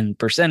 numbers and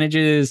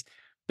percentages,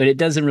 but it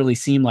doesn't really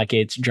seem like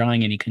it's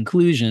drawing any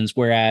conclusions.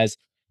 Whereas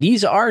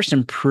these are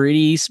some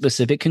pretty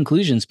specific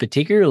conclusions,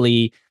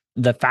 particularly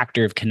the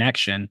factor of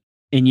connection.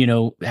 And,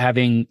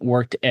 having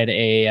worked at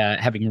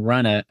having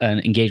run an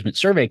engagement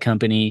survey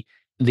company,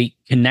 the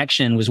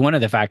connection was one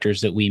of the factors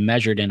that we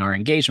measured in our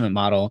engagement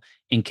model.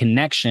 And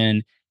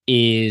connection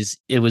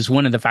it was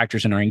one of the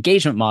factors in our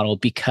engagement model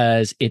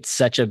because it's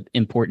such an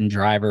important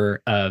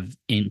driver of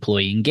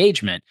employee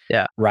engagement.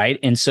 Yeah. Right.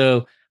 And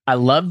so I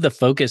love the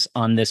focus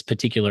on this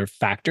particular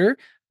factor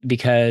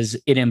because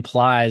it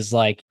implies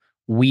like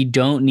we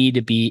don't need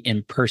to be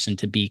in person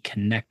to be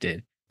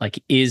connected.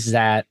 Like, is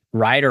that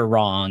right or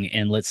wrong?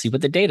 And let's see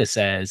what the data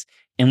says.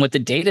 And what the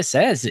data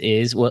says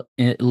is, well,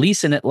 at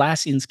least in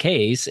Atlassian's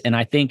case, and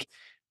I think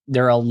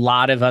there are a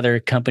lot of other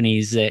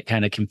companies that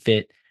kind of can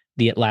fit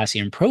the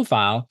Atlassian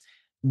profile,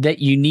 that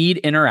you need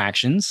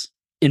interactions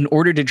in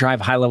order to drive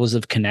high levels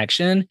of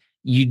connection.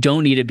 You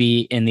don't need to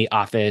be in the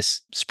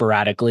office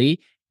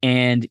sporadically,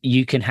 and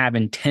you can have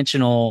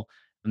intentional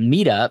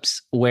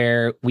meetups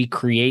where we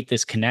create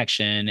this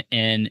connection,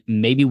 and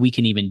maybe we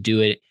can even do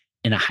it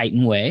in a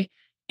heightened way.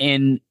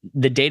 And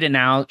the data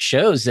now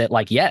shows that,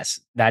 like,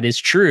 yes, that is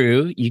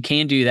true. You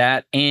can do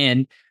that.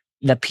 And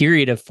the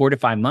period of 4 to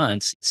 5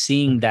 months,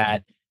 seeing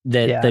that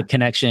the Yeah.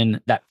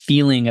 connection, that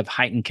feeling of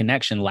heightened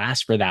connection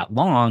lasts for that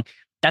long,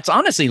 that's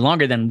honestly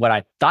longer than what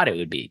I thought it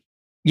would be.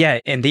 Yeah.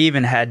 And they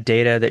even had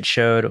data that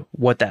showed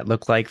what that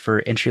looked like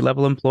for entry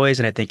level employees.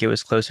 And I think it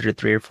was closer to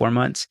 3 or 4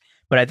 months.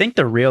 But I think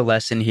the real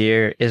lesson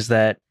here is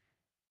that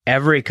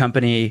every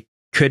company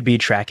could be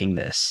tracking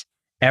this.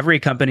 Every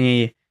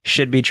company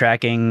should be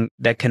tracking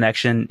that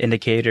connection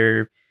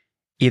indicator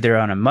either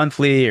on a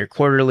monthly or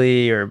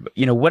quarterly or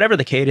whatever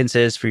the cadence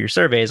is for your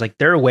surveys. Like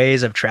there are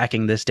ways of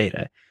tracking this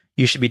data.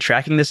 You should be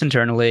tracking this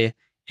internally.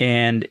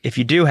 And if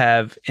you do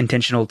have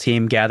intentional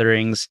team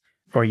gatherings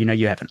or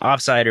you have an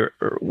offsite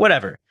or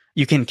whatever,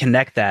 you can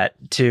connect that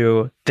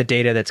to the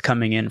data that's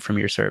coming in from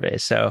your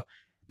surveys. So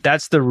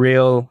that's the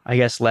real, I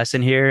guess,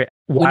 lesson here.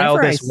 While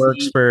Whenever I this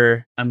works see,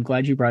 for I'm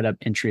glad you brought up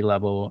entry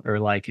level or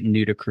like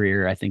new to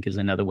career, I think is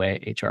another way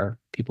HR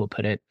people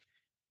put it.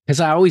 Because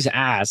I always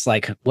ask,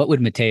 like, what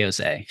would Mateo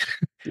say?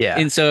 yeah,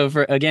 And so,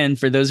 for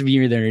those of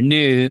you that are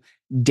new,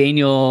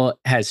 Daniel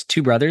has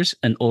two brothers,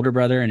 an older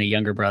brother and a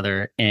younger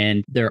brother,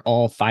 and they're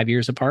all 5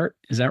 years apart.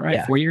 Is that right?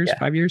 yeah, 4 years, yeah,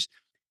 5 years?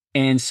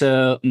 And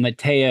so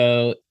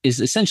Mateo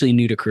is essentially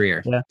new to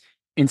career. yeah,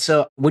 And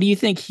so, what do you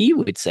think he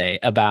would say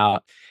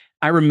about?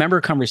 I remember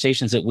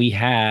conversations that we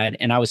had,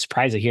 and I was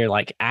surprised to hear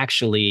like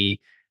actually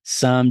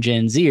some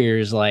Gen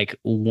Zers like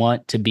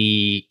want to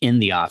be in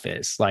the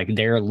office, like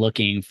they're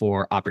looking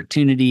for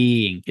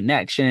opportunity and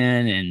connection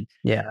and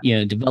Yeah.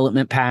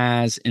 development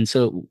paths. And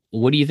so,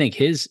 what do you think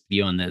his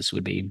view on this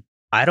would be?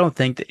 I don't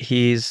think that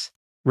he's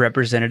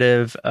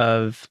representative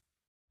of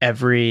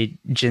every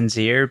Gen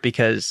Zer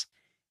because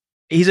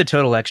he's a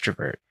total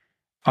extrovert.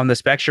 On the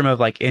spectrum of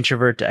like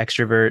introvert to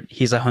extrovert,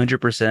 he's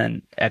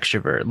 100%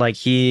 extrovert. Like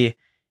he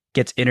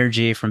gets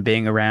energy from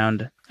being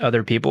around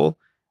other people.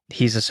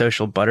 He's a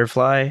social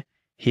butterfly.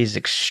 He's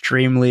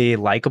extremely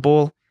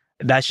likable.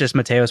 That's just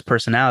Mateo's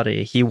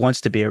personality. He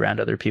wants to be around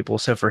other people.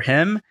 So for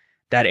him,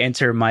 that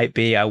answer might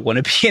be I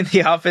want to be in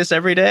the office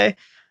every day.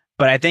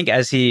 But I think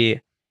as he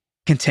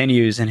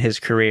continues in his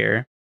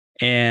career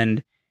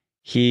and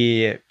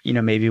he,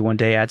 maybe one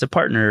day adds a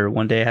partner,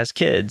 one day has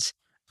kids,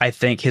 I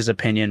think his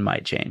opinion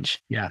might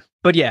change. Yeah.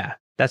 But yeah,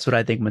 that's what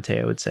I think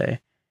Mateo would say.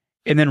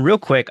 And then, real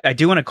quick, I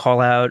do want to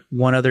call out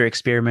one other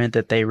experiment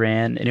that they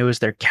ran, and it was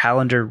their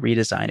calendar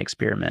redesign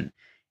experiment.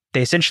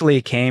 They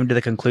essentially came to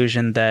the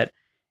conclusion that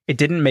it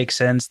didn't make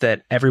sense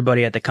that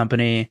everybody at the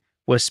company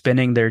was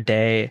spending their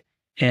day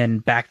in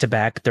back to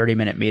back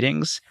 30-minute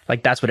meetings.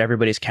 Like, that's what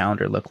everybody's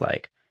calendar looked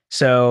like.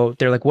 So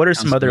they're like, what are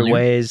some Sounds other familiar.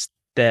 ways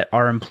that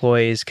our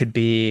employees could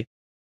be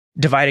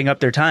dividing up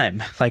their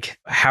time? Like,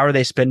 how are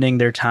they spending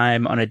their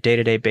time on a day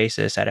to day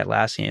basis at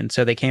Atlassian?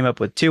 So they came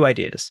up with two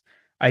ideas.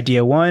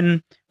 Idea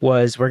one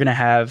was we're going to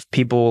have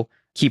people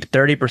keep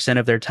 30%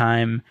 of their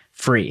time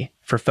free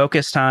for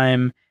focus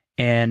time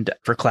and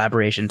for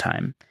collaboration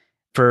time.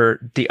 For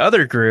the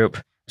other group,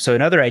 so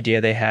another idea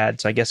they had,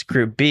 so I guess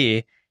group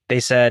B, they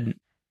said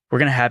we're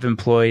going to have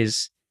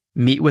employees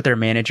meet with their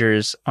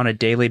managers on a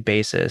daily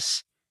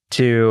basis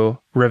to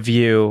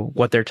review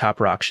what their top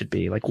rock should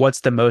be. Like,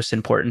 what's the most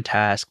important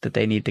task that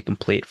they need to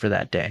complete for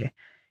that day?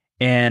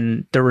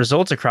 And the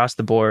results across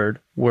the board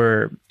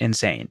were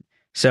insane.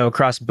 So,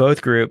 across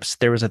both groups,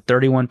 there was a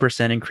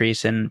 31%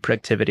 increase in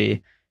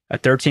productivity, a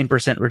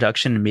 13%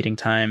 reduction in meeting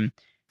time,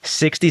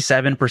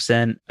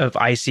 67% of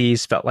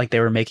ICs felt like they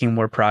were making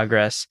more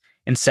progress,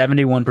 and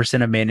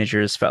 71% of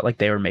managers felt like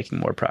they were making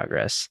more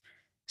progress.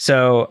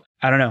 So,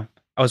 I don't know.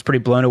 I was pretty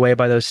blown away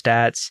by those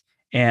stats.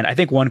 And I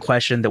think one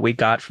question that we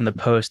got from the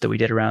post that we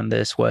did around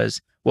this was,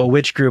 well,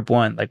 which group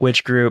won? Like,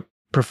 which group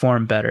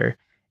performed better?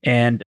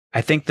 And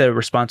I think the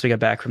response we got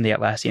back from the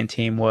Atlassian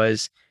team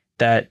was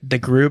that the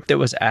group that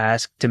was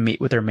asked to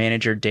meet with their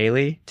manager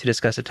daily to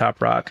discuss a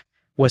top rock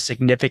was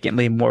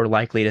significantly more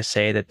likely to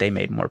say that they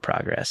made more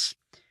progress.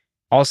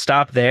 I'll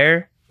stop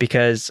there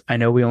because I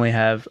know we only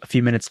have a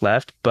few minutes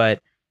left,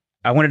 but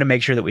I wanted to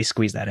make sure that we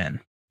squeeze that in.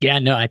 Yeah,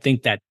 no, I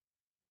think that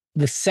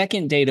the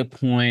second data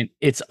point,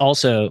 it's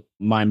also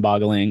mind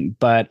boggling,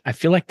 but I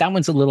feel like that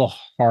one's a little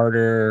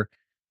harder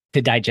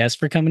to digest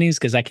for companies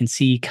because I can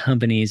see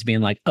companies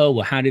being like, oh,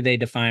 well, how do they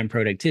define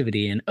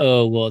productivity? And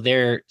oh, well,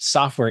 they're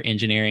software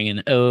engineering.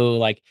 And oh,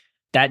 like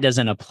that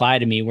doesn't apply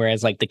to me.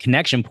 Whereas like the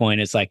connection point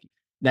is like,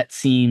 that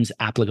seems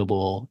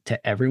applicable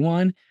to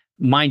everyone.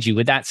 Mind you,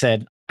 with that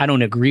said, I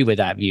don't agree with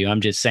that view.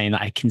 I'm just saying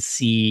that I can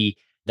see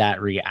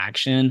that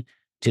reaction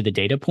to the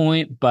data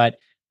point. But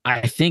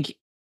I think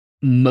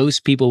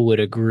most people would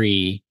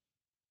agree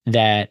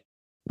that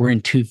we're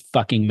in too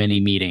fucking many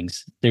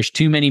meetings. There's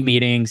too many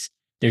meetings.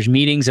 There's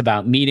meetings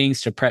about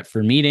meetings to prep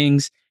for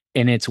meetings,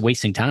 and it's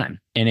wasting time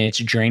and it's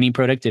draining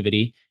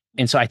productivity.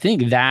 And so I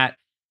think that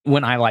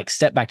when I like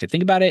step back to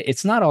think about it,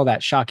 it's not all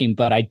that shocking,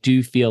 but I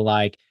do feel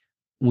like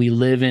we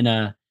live in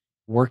a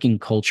working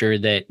culture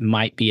that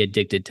might be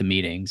addicted to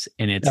meetings.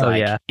 And it's Oh, like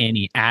yeah.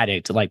 any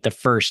addict, like the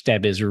first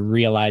step is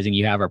realizing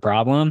you have a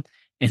problem.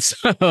 And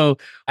so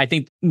I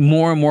think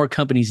more and more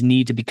companies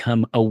need to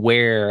become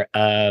aware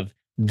of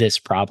this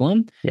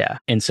problem. Yeah.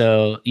 And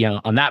so,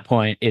 on that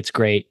point, it's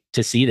great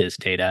to see this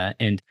data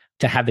and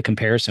to have the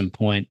comparison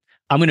point.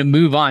 I'm going to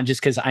move on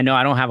just because I know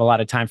I don't have a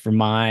lot of time for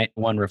my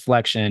one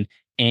reflection.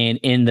 And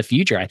in the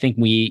future, I think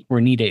we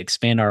need to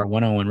expand our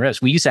one-on-one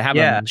roast. We used to have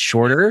Yeah. them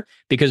shorter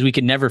because we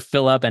could never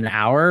fill up an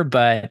hour,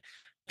 but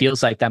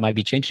feels like that might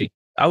be changing.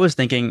 I was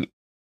thinking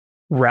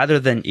rather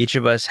than each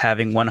of us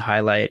having one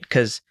highlight,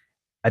 because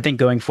I think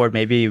going forward,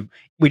 maybe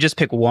we just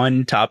pick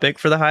one topic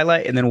for the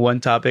highlight and then one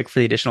topic for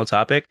the additional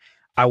topic.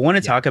 I want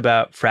to Yeah. talk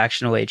about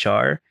fractional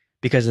HR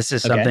because this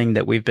is Okay. something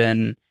that we've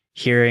been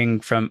hearing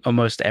from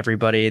almost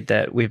everybody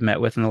that we've met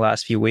with in the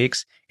last few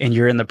weeks. And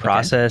you're in the Okay.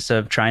 process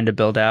of trying to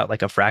build out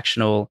like a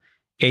fractional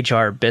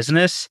HR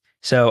business.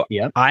 So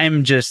Yep.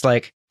 I'm just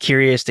like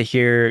curious to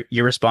hear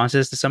your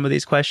responses to some of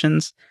these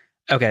questions.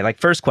 Okay, like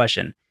first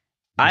question.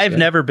 Let's I've go.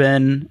 never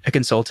been a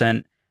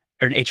consultant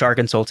or an HR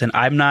consultant.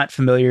 I'm not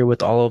familiar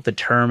with all of the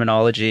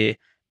terminology,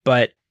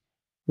 but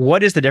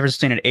what is the difference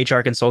between an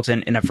HR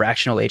consultant and a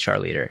fractional HR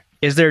leader?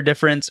 Is there a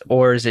difference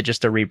or is it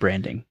just a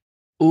rebranding?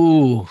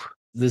 Ooh,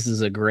 this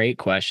is a great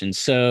question.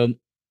 So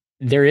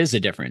there is a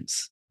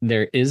difference.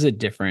 There is a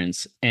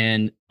difference.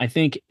 And I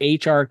think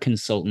HR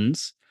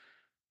consultants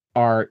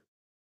are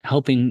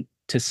helping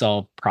to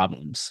solve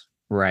problems.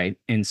 right?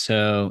 And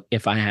so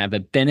if I have a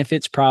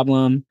benefits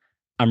problem,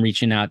 I'm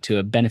reaching out to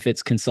a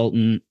benefits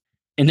consultant.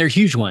 And they're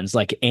huge ones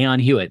like Aon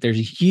Hewitt. There's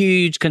a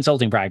huge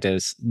consulting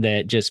practice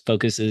that just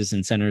focuses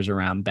and centers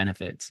around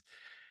benefits.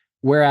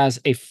 Whereas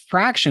a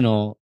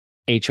fractional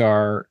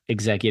HR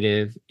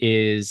executive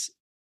is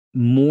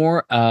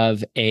more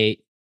of a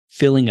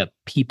filling a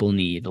people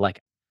need.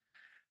 Like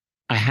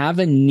I have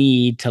a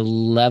need to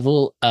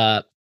level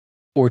up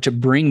or to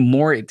bring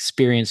more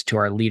experience to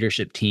our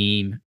leadership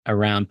team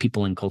around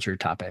people and culture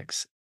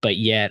topics. But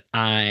yet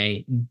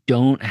I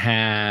don't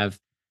have,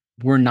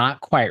 we're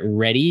not quite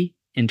ready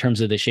in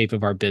terms of the shape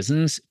of our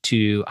business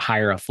to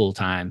hire a full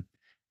time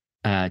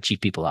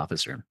chief people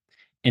officer.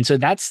 And so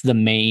that's the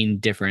main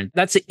difference.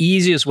 That's the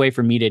easiest way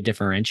for me to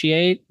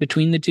differentiate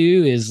between the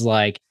two is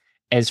like,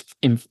 as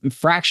in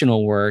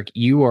fractional work,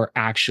 you are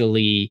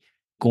actually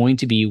going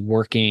to be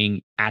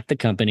working at the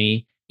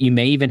company. You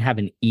may even have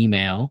an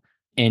email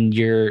and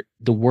the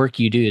work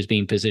you do is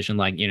being positioned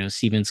like,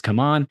 Stevens come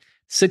on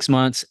 6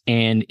 months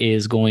and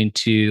is going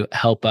to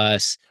help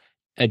us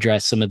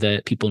address some of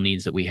the people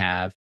needs that we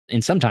have.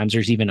 And sometimes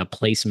there's even a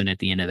placement at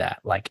the end of that,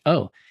 like,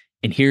 oh,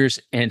 and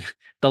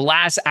the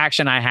last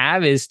action I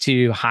have is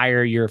to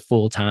hire your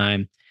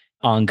full-time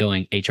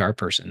ongoing HR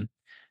person.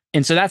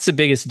 And so that's the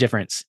biggest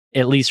difference,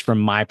 at least from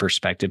my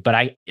perspective. But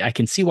I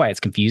can see why it's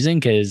confusing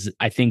because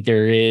I think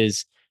there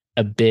is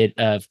a bit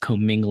of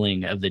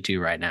commingling of the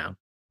two right now.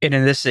 And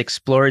in this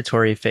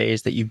exploratory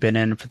phase that you've been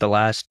in for the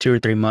last 2 or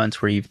 3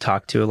 months, where you've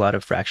talked to a lot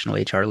of fractional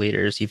HR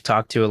leaders, you've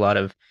talked to a lot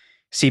of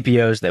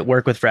CPOs that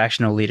work with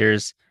fractional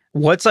leaders,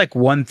 what's like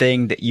one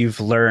thing that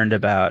you've learned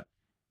about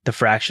the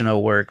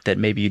fractional work that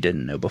maybe you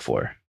didn't know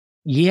before?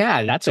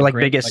 Yeah, that's Or a like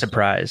great biggest question.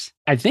 surprise?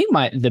 I think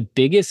the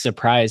biggest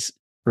surprise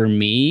for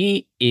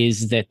me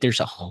is that there's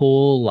a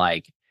whole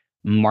like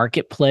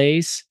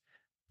marketplace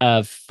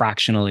of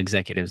fractional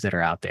executives that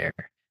are out there.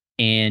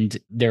 And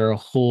there are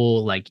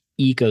whole like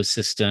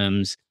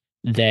ecosystems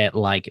that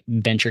like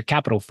venture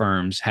capital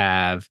firms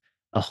have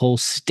a whole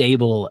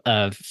stable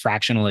of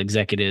fractional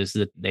executives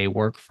that they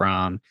work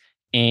from.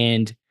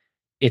 And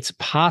it's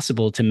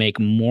possible to make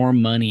more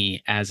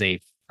money as a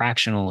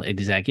fractional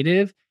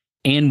executive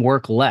and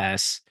work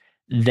less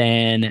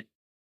than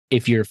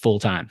if you're full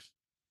time.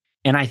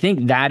 And I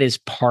think that is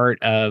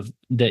part of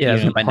Yeah,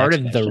 that was my part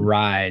next of the question.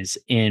 rise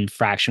in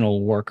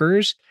fractional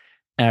workers,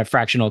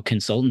 fractional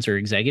consultants or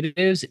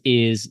executives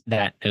is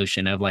that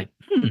notion of like,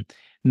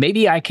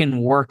 maybe I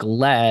can work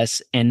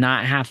less and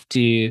not have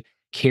to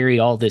carry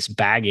all this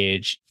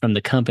baggage from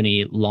the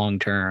company long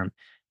term.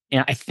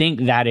 And I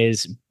think that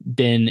has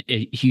been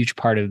a huge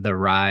part of the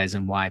rise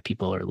and why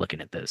people are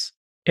looking at this.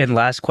 And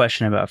last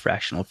question about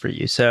fractional for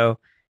you. So,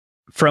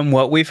 from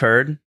what we've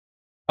heard,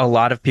 a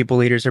lot of people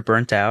leaders are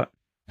burnt out.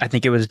 I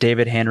think it was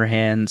David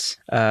Hanrahan's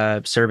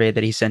survey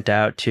that he sent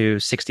out to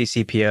 60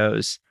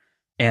 CPOs.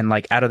 And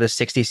like out of the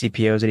 60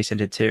 CPOs that he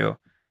sent it to,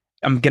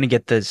 I'm going to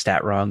get the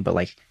stat wrong, but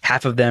like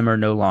half of them are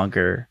no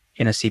longer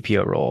in a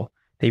CPO role.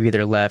 They've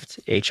either left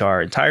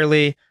HR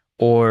entirely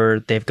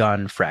or they've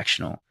gone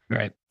fractional.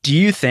 Right. Do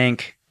you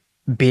think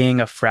being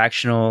a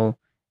fractional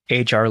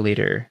HR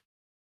leader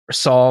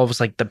solves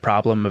like the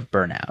problem of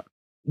burnout?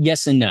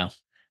 Yes and no.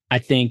 I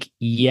think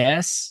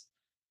yes,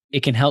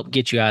 it can help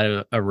get you out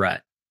of a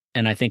rut.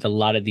 And I think a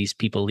lot of these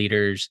people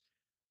leaders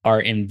are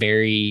in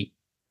very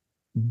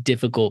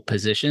difficult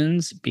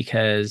positions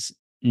because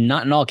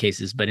not in all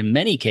cases, but in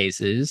many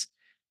cases,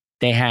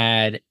 they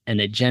had an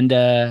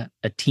agenda,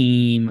 a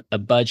team, a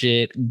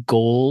budget,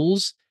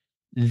 goals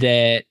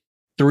that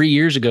 3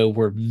 years ago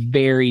were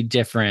very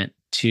different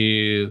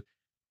to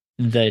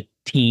the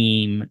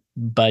team,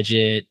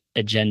 budget,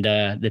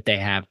 agenda that they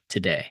have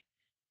today.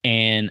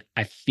 And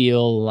I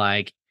feel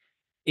like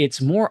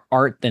it's more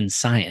art than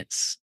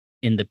science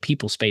in the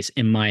people space,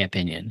 in my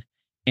opinion.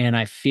 And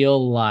I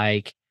feel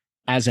like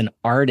as an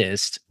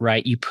artist,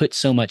 right, you put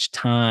so much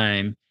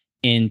time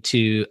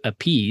into a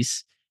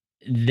piece,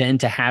 then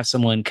to have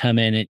someone come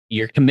in and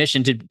you're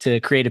commissioned to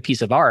create a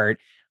piece of art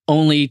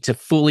only to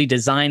fully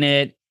design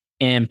it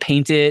and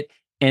paint it.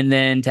 And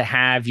then to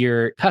have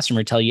your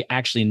customer tell you,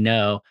 actually,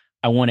 no,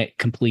 I want it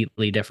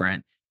completely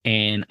different.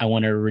 And I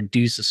want to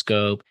reduce the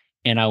scope.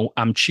 And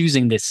I'm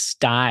choosing this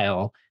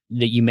style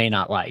that you may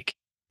not like.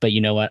 But you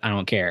know what? I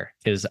don't care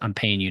because I'm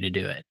paying you to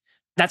do it.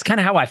 That's kind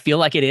of how I feel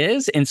like it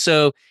is. And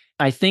so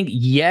I think,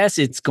 yes,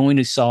 it's going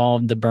to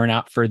solve the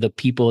burnout for the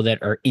people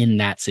that are in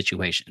that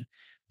situation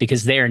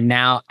because they are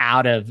now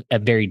out of a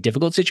very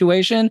difficult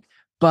situation.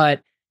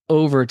 But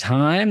over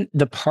time,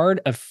 the part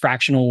of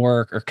fractional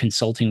work or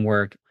consulting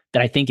work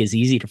that I think is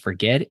easy to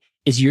forget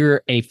is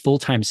you're a full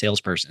time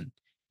salesperson.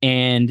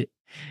 And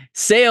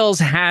sales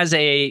has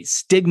a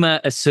stigma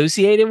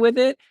associated with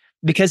it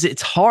because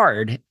it's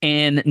hard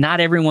and not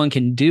everyone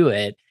can do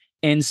it.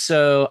 And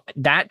so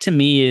that to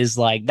me is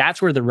like,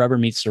 that's where the rubber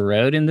meets the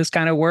road in this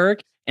kind of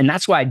work. And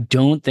that's why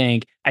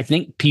I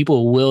think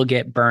people will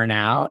get burnt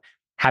out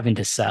having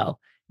to sell.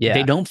 They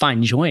Yeah. don't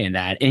find joy in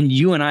that. And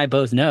you and I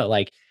both know,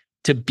 like,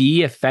 to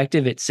be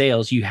effective at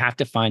sales, you have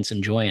to find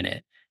some joy in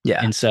it.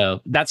 Yeah. And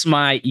so that's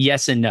my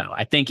yes and no.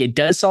 I think it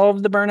does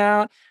solve the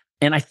burnout.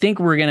 And I think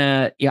we're going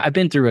to, I've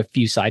been through a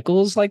few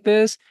cycles like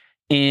this.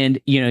 And,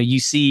 you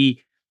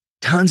see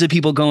tons of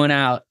people going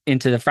out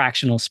into the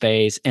fractional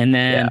space. And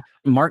Yeah. then,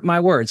 mark my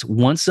words,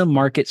 once the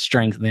market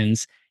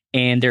strengthens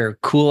and there are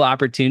cool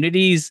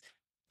opportunities,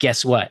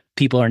 guess what?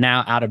 People are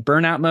now out of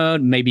burnout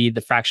mode. Maybe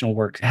the fractional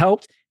work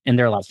helped. And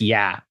they're like,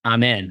 yeah,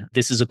 I'm in.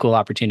 This is a cool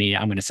opportunity.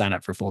 I'm going to sign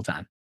up for full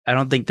time. I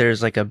don't think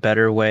there's like a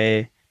better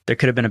way. There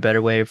could have been a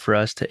better way for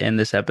us to end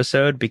this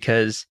episode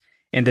because,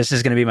 and this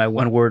is going to be my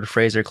one word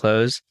phrase or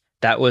close,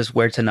 that was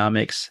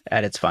Huertanomics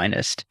at its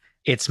finest.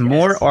 It's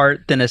more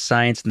art than a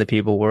science in the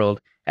people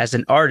world. As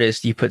an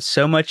artist, you put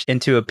so much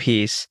into a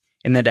piece,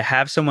 and then to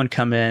have someone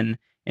come in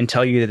and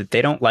tell you that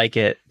they don't like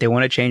it, they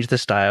want to change the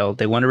style,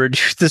 they want to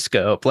reduce the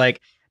scope,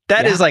 like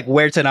that is like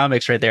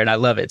Huertanomics right there, and I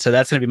love it. So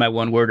that's going to be my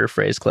one word or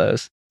phrase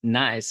close.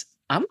 Nice.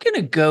 I'm going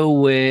to go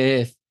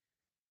with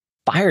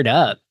fired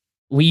up.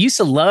 We used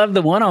to love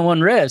the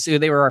one-on-one riffs.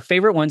 They were our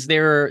favorite ones. They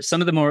were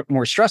some of the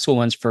more stressful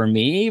ones for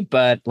me,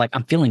 but like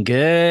I'm feeling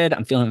good.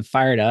 I'm feeling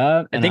fired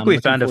up. I think we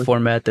found a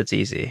format that's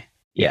easy.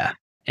 Yeah.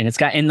 And it's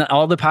got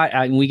all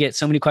the we get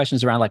so many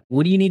questions around like,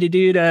 what do you need to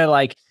do to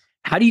like,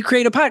 how do you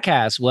create a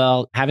podcast?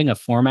 Well, having a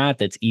format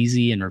that's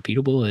easy and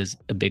repeatable is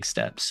a big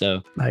step.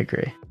 So I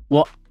agree.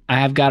 Well, I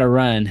have got to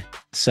run.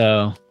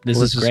 So this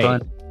is great.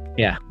 Fun.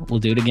 Yeah, we'll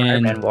do it again. All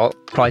right, man. We'll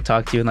probably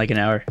talk to you in like an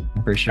hour.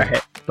 For sure. All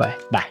right, bye.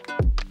 Bye.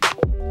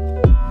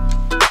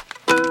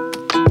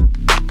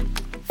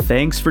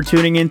 Thanks for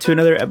tuning in to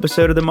another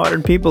episode of The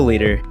Modern People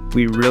Leader.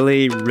 We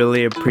really,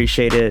 really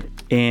appreciate it.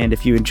 And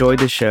if you enjoyed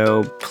the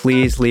show,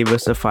 please leave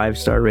us a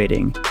 5-star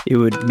rating. It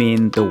would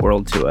mean the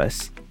world to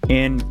us.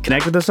 And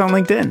connect with us on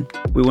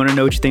LinkedIn. We want to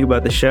know what you think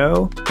about the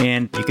show,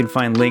 and you can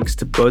find links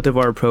to both of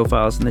our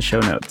profiles in the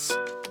show notes.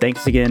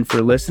 Thanks again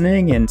for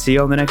listening, and see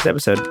you on the next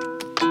episode.